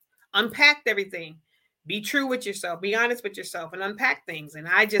unpack everything. Be true with yourself. Be honest with yourself and unpack things. And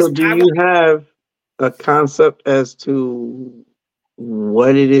So do I you want have a concept as to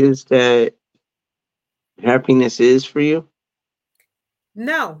what it is that happiness is for you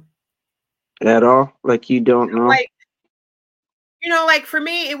no. at all? Like you don't know? Like, like for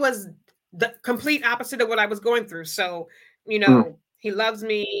me, it was the complete opposite of what I was going through. So, Mm. he loves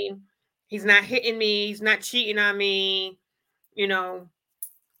me. He's not hitting me. He's not cheating on me. You know,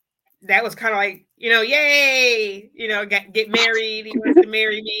 that was kind of like, yay, get married. He wants to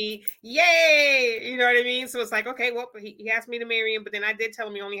marry me. Yay. You know what I mean? So it's like, okay, well, he asked me to marry him, but then I did tell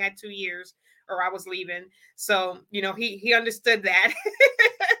him he only had 2 years or I was leaving. So, he understood that.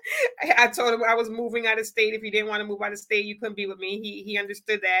 I told him I was moving out of state. If he didn't want to move out of state, you couldn't be with me. He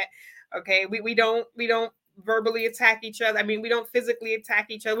understood that. Okay. We don't verbally attack each other. I mean, we don't physically attack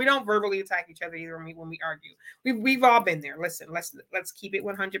each other. We don't verbally attack each other either when we argue. We've all been there. Listen, let's keep it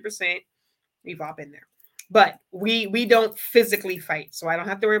 100%. We've all been there. But we don't physically fight. So I don't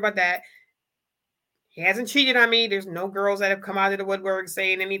have to worry about that. He hasn't cheated on me. There's no girls that have come out of the woodwork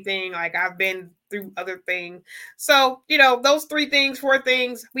saying anything. Like I've been through other things. So, those 3 things, 4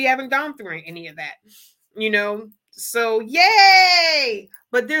 things, we haven't gone through any of that. So yay!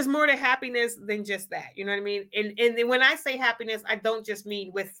 But there's more to happiness than just that. You know what I mean? And when I say happiness, I don't just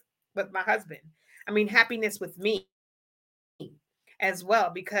mean with my husband. I mean happiness with me as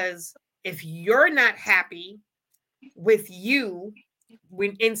well, because if you're not happy with you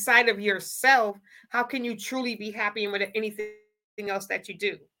when inside of yourself, how can you truly be happy with anything else that you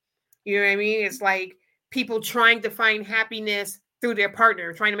do? You know what I mean? It's like people trying to find happiness through their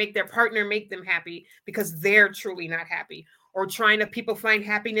partner, trying to make their partner make them happy because they're truly not happy. Or trying to people find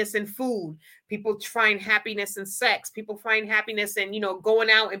happiness in food. People find happiness in sex. People find happiness in, going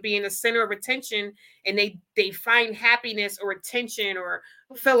out and being the center of attention, and they find happiness or attention or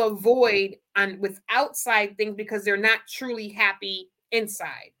fill a void with outside things because they're not truly happy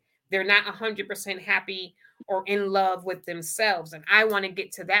inside. They're not 100% happy or in love with themselves. And I want to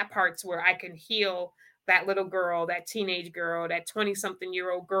get to that part to where I can heal that little girl, that teenage girl, that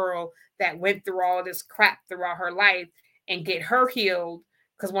 20-something-year-old girl that went through all this crap throughout her life and get her healed.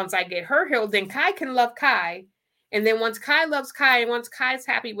 Because once I get her healed, then Kai can love Kai. And then once Kai loves Kai and once Kai's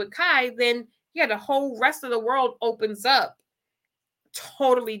happy with Kai, then the whole rest of the world opens up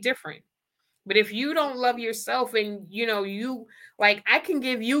totally different. But if you don't love yourself and, you like, I can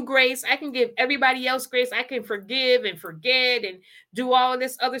give you grace. I can give everybody else grace. I can forgive and forget and do all of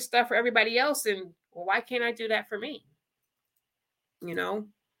this other stuff for everybody else. And why can't I do that for me?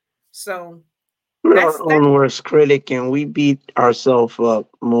 So we're our own worst critic, and we beat ourselves up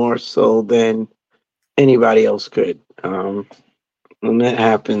more so than anybody else could. When that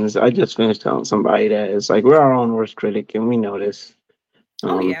happens, I just finished telling somebody that it's like we're our own worst critic, and we know this.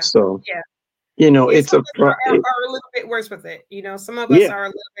 So yeah. It's are a little bit worse with it. Some of us are a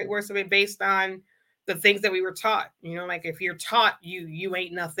little bit worse with it based on the things that we were taught. Like if you're taught you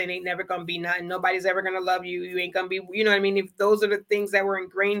ain't nothing, ain't never gonna be nothing, nobody's ever gonna love you, you ain't gonna be, what I mean? If those are the things that were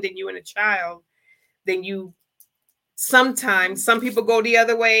ingrained in you in a child, then sometimes some people go the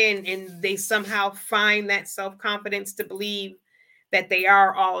other way and they somehow find that self-confidence to believe that they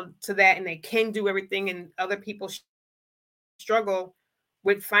are all to that and they can do everything, and other people struggle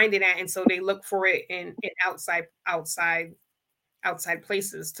with finding that, and so they look for it in outside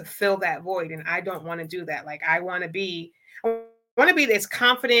places to fill that void. And I don't want to do that. Like I want to be as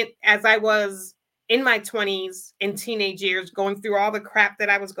confident as I was in my 20s and teenage years, going through all the crap that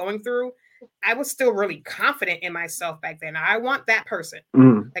I was going through. I was still really confident in myself back then. I want that person.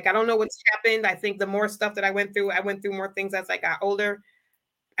 Like, I don't know what's happened. I think the more stuff that I went through more things as I got older.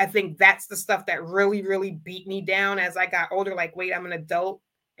 I think that's the stuff that really, really beat me down as I got older. Like, wait, I'm an adult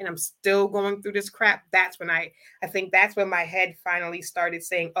and I'm still going through this crap. That's when I think that's when my head finally started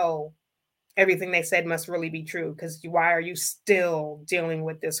saying, oh, everything they said must really be true. Because why are you still dealing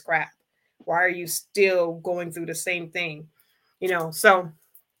with this crap? Why are you still going through the same thing? So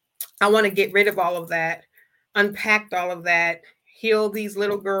I want to get rid of all of that, unpack all of that, heal these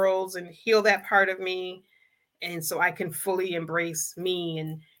little girls and heal that part of me. And so I can fully embrace me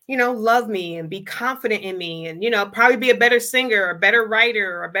and, love me and be confident in me and, probably be a better singer, a better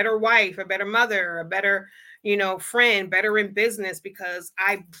writer, a better wife, a better mother, a better, friend, better in business, because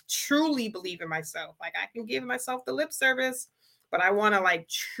I truly believe in myself. Like I can give myself the lip service, but I want to like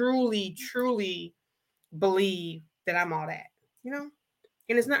truly, truly believe that I'm all that, and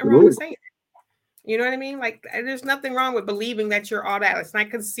it's nothing wrong with saying it. You know what I mean? Like, there's nothing wrong with believing that you're all that. It's not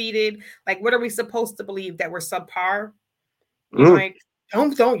conceited. Like, what are we supposed to believe? That we're subpar? Like,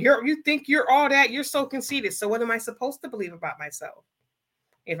 you think you're all that? You're so conceited. So what am I supposed to believe about myself?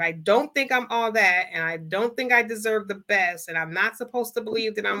 If I don't think I'm all that, and I don't think I deserve the best, and I'm not supposed to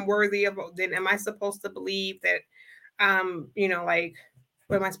believe that I'm worthy of, then am I supposed to believe that, like,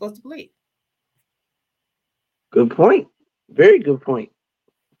 what am I supposed to believe? Good point. Very good point.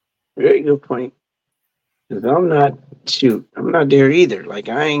 Very good point. Because I'm not there either. Like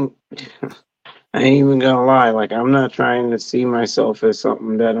I ain't even gonna lie. Like I'm not trying to see myself as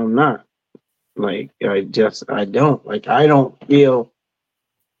something that I'm not. Like I don't. Like I don't feel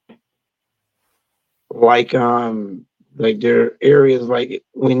like there are areas like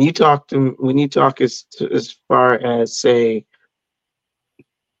when you talk as far as say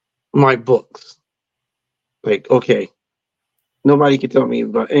my books. Like okay, nobody can tell me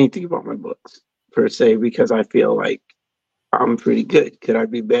about anything about my books per se, because I feel like I'm pretty good. Could I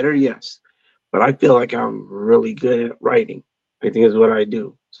be better? Yes. But I feel like I'm really good at writing. I think is what I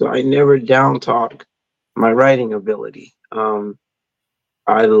do. So I never down talk my writing ability. I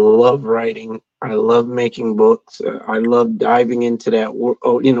love writing. I love making books. I love diving into that,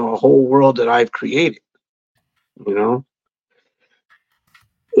 a whole world that I've created,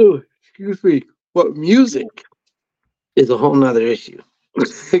 Ooh, excuse me. But music is a whole nother issue.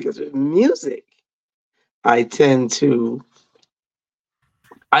 Because with music, I don't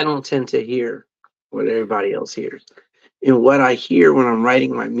tend to hear what everybody else hears. And what I hear when I'm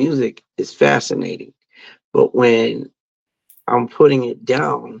writing my music is fascinating. But when I'm putting it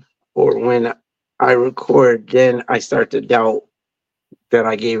down or when I record, then I start to doubt that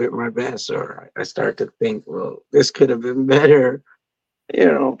I gave it my best, or I start to think, well, this could have been better, you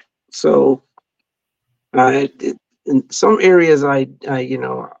know. So in some areas, I'm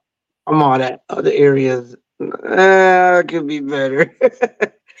all that. Other areas, could be better.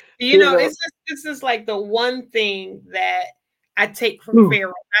 You you know, know. it's just this is like the one thing that I take from Hmm.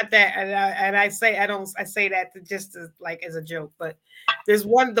 Pharaoh. Not that, and I say I say that to just as like as a joke, but there's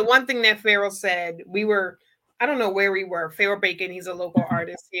the one thing that Pharaoh said. We were, I don't know where we were. Pharaoh Bacon, he's a local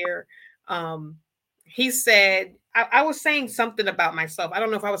artist here. Um, he said I was saying something about myself. I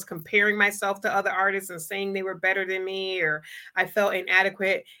don't know if I was comparing myself to other artists and saying they were better than me or I felt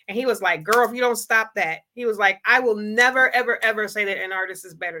inadequate. And he was like, girl, if you don't stop that, he was like, I will never, ever, ever say that an artist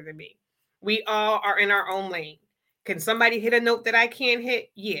is better than me. We all are in our own lane. Can somebody hit a note that I can't hit?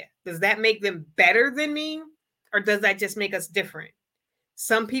 Yeah. Does that make them better than me? Or does that just make us different?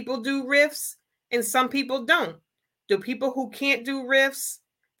 Some people do riffs and some people don't. Do people who can't do riffs,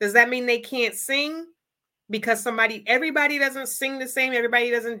 does that mean they can't sing? Because everybody doesn't sing the same, everybody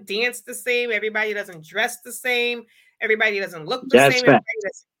doesn't dance the same, everybody doesn't dress the same, everybody doesn't look the That's same, fact. everybody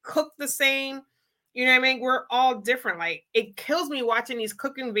doesn't cook the same. You know what I mean? We're all different. Like it kills me watching these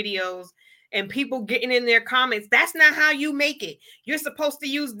cooking videos and people getting in their comments. That's not how you make it. You're supposed to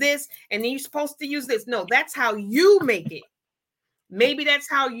use this and then you're supposed to use this. No, that's how you make it. Maybe that's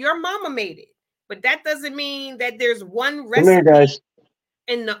how your mama made it. But that doesn't mean that there's one Come here, recipe guys.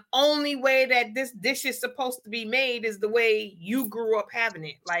 and the only way that this dish is supposed to be made is the way you grew up having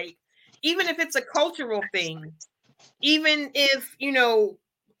it. Like, even if it's a cultural thing, even if,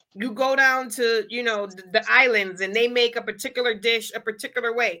 you go down to, the islands and they make a particular dish a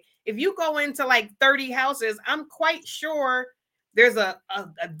particular way. If you go into like 30 houses, I'm quite sure there's a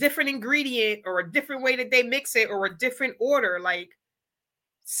different ingredient or a different way that they mix it or a different order. Like,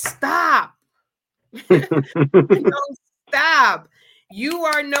 stop. Stop. You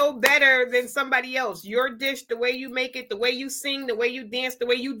are no better than somebody else. Your dish, the way you make it, the way you sing, the way you dance, the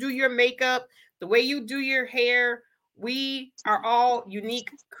way you do your makeup, the way you do your hair, we are all unique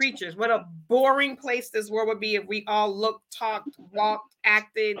creatures. What a boring place this world would be if we all looked, talked, walked,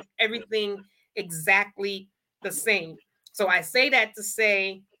 acted, everything exactly the same. So I say that to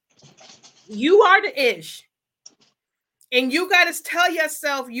say you are the ish. And you got to tell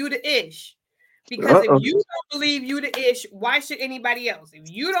yourself you the ish. Because if you don't believe you the ish, why should anybody else? If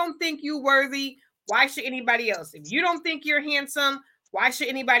you don't think you worthy, why should anybody else? If you don't think you're handsome, why should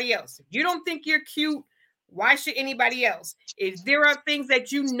anybody else? If you don't think you're cute, why should anybody else? If there are things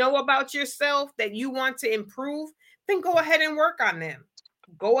that you know about yourself that you want to improve, then go ahead and work on them.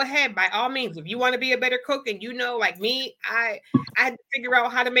 Go ahead, by all means. If you want to be a better cook, and like me, I had to figure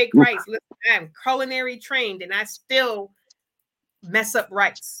out how to make rice. Listen, I'm culinary trained, and I still mess up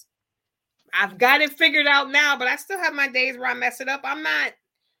rice. I've got it figured out now, but I still have my days where I mess it up. I'm not,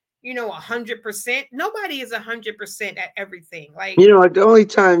 100%. Nobody is 100% at everything. Like, the only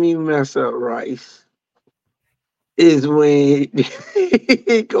time you mess up rice is when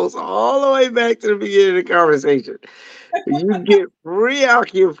it goes all the way back to the beginning of the conversation. You get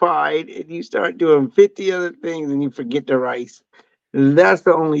preoccupied and you start doing 50 other things and you forget the rice. That's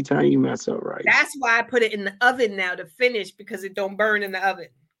the only time you mess up rice. That's why I put it in the oven now to finish, because it don't burn in the oven.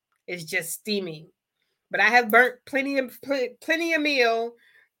 It's just steaming. But I have burnt plenty of meal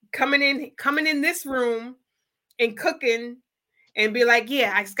coming in this room and cooking and be like,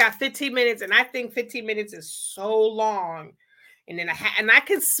 yeah, I just got 15 minutes, and I think 15 minutes is so long. And then I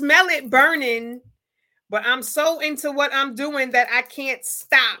can smell it burning, but I'm so into what I'm doing that I can't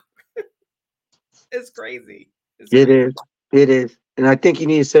stop. It's crazy. It is. And I think you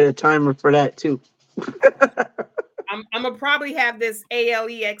need to set a timer for that too. I'm gonna probably have this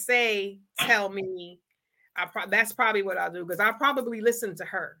Alexa tell me. That's probably what I'll do, because I'll probably listen to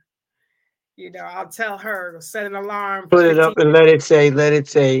her. I'll tell her, set an alarm. Put it up and let it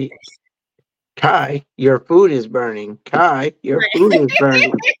say, Kai, your food is burning. Kai, your food is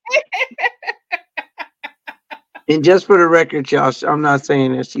burning. And just for the record, y'all, I'm not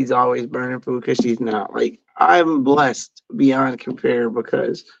saying that she's always burning food, because she's not. Like, I'm blessed beyond compare,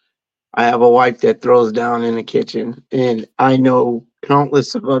 because I have a wife that throws down in the kitchen, and I know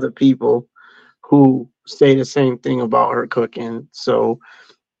countless of other people who say the same thing about her cooking. So,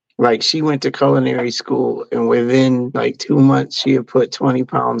 like, she went to culinary school, and within like 2 months, she had put 20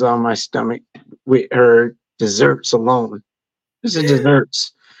 pounds on my stomach with her desserts alone. This is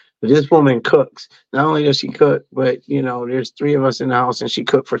desserts. But this woman cooks. Not only does she cook, but there's 3 of us in the house, and she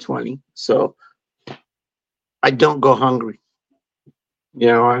cooked for 20. So I don't go hungry. You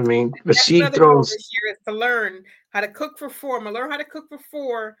know what I mean? But That's she another goal throws. this year is to learn how to cook for 4. I'm gonna learn how to cook for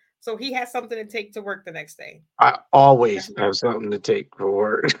 4 so he has something to take to work the next day. I always have something to take for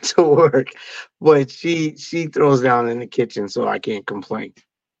work to work, but she throws down in the kitchen, so I can't complain.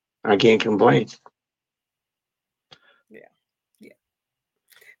 I can't complain. Yeah.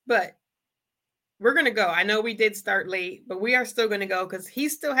 But we're gonna go. I know we did start late, but we are still gonna go because he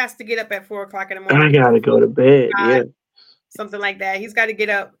still has to get up at 4 o'clock in the morning. I gotta go to bed. Yeah. Something like that. He's got to get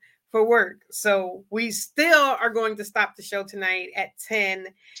up for work. So we still are going to stop the show tonight at 10.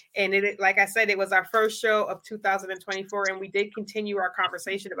 And it, like I said, it was our first show of 2024. And we did continue our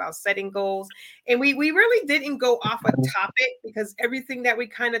conversation about setting goals. And we really didn't go off a topic because everything that we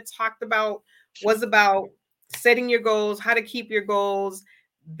kind of talked about was about setting your goals, how to keep your goals,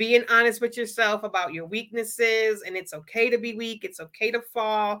 being honest with yourself about your weaknesses. And it's okay to be weak. It's okay to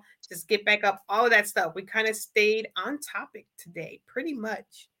fall. Just get back up. All of that stuff. We kind of stayed on topic today, pretty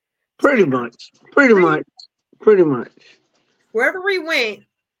much. Pretty much. Wherever we went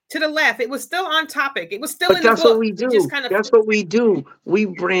to the left, it was still on topic. It was still But in the that's book. what we do. Just kind of That's what we do. We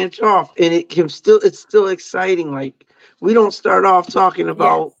branch off, and it's still exciting. Like we don't start off talking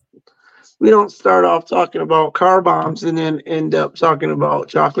about car bombs and then end up talking about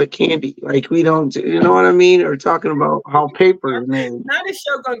chocolate candy. Like we don't, you know what I mean? Or talking about how paper is made. Not a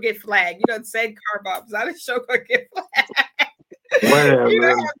show gonna get flagged. You done said car bombs. Not a show gonna get flagged. Whatever. You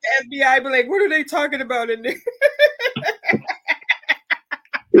don't have the FBI be like, what are they talking about in there?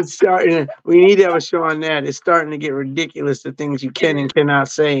 It's starting. We need to have a show on that. It's starting to get ridiculous. The things you can and cannot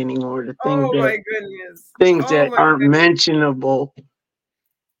say anymore. The things my goodness. Things that aren't mentionable.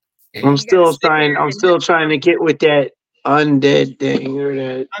 I'm still trying to get with that undead thing or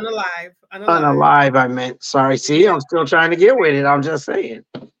that unalive. I meant. Sorry. See, I'm still trying to get with it. I'm just saying.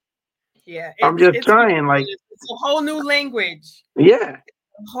 Yeah. I'm just trying. Like it's a whole new language. Yeah.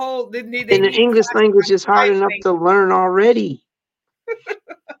 And the English language is hard enough to learn already.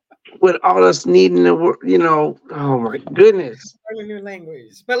 With all us needing to work, oh my goodness. Learn a new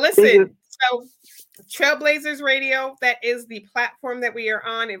language. But listen, so Trailblazers Radio, that is the platform that we are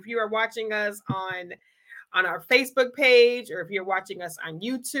on. If you are watching us on our Facebook page, or if you're watching us on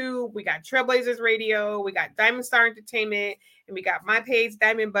YouTube, we got Trailblazers Radio, we got Diamond Star Entertainment, and we got my page,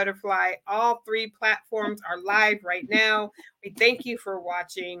 Diamond Butterfly. All 3 platforms are live right now. We thank you for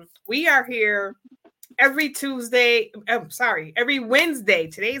watching. We are here every Wednesday.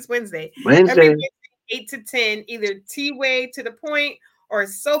 Today's Wednesday. Every Wednesday, 8 to 10, either T-Way to the Point or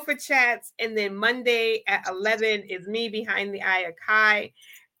Sofa Chats. And then Monday at 11 is me behind the eye of Kai.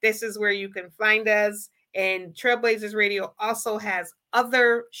 This is where you can find us. And Trailblazers Radio also has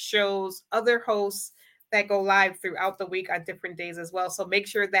other shows, other hosts that go live throughout the week on different days as well. So make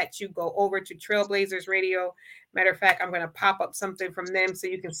sure that you go over to Trailblazers Radio. Matter of fact, I'm going to pop up something from them so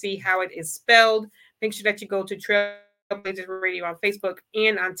you can see how it is spelled. Make sure that you go to Trailblazers Radio on Facebook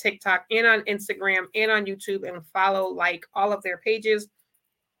and on TikTok and on Instagram and on YouTube and follow all of their pages.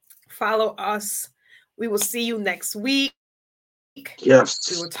 Follow us. We will see you next week.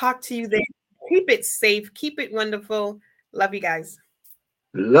 Yes. We will talk to you then. Keep it safe. Keep it wonderful. Love you guys.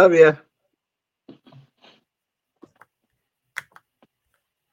 Love you.